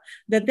Remember,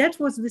 that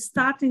was the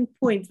starting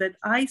point that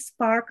I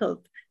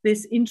sparkled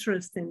this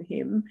interest in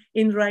him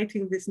in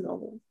writing this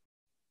novel.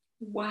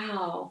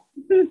 Wow.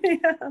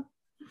 Yeah.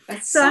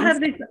 So I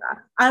have this.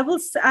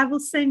 I will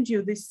send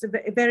you this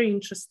very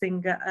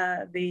interesting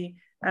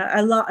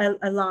a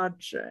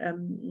large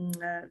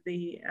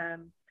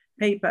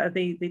paper,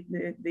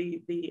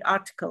 the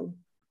article.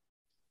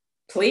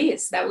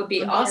 Please, that would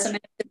be awesome.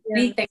 If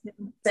anything to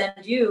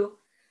send you,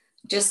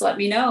 just let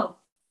me know.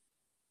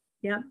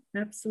 Yeah,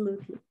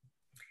 absolutely.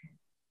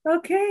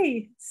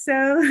 Okay,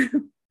 so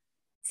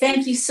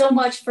thank you so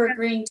much for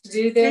agreeing to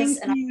do this.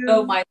 I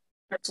know my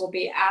listeners will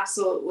be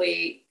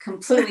absolutely,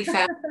 completely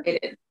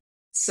fascinated.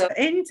 So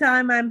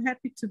anytime, I'm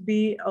happy to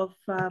be of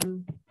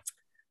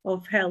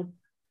help.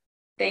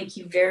 Thank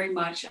you very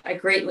much. I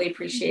greatly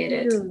appreciate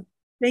it.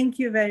 Thank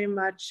you very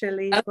much,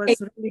 Shelley. It was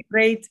really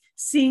great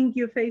seeing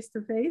you face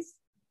to face.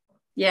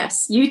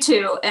 Yes, you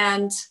too.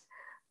 And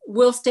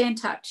we'll stay in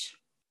touch.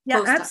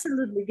 Yeah,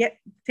 absolutely.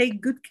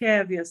 Take good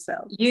care of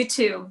yourself. You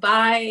too.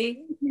 Bye.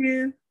 Thank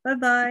you.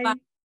 Bye-bye.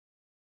 Bye.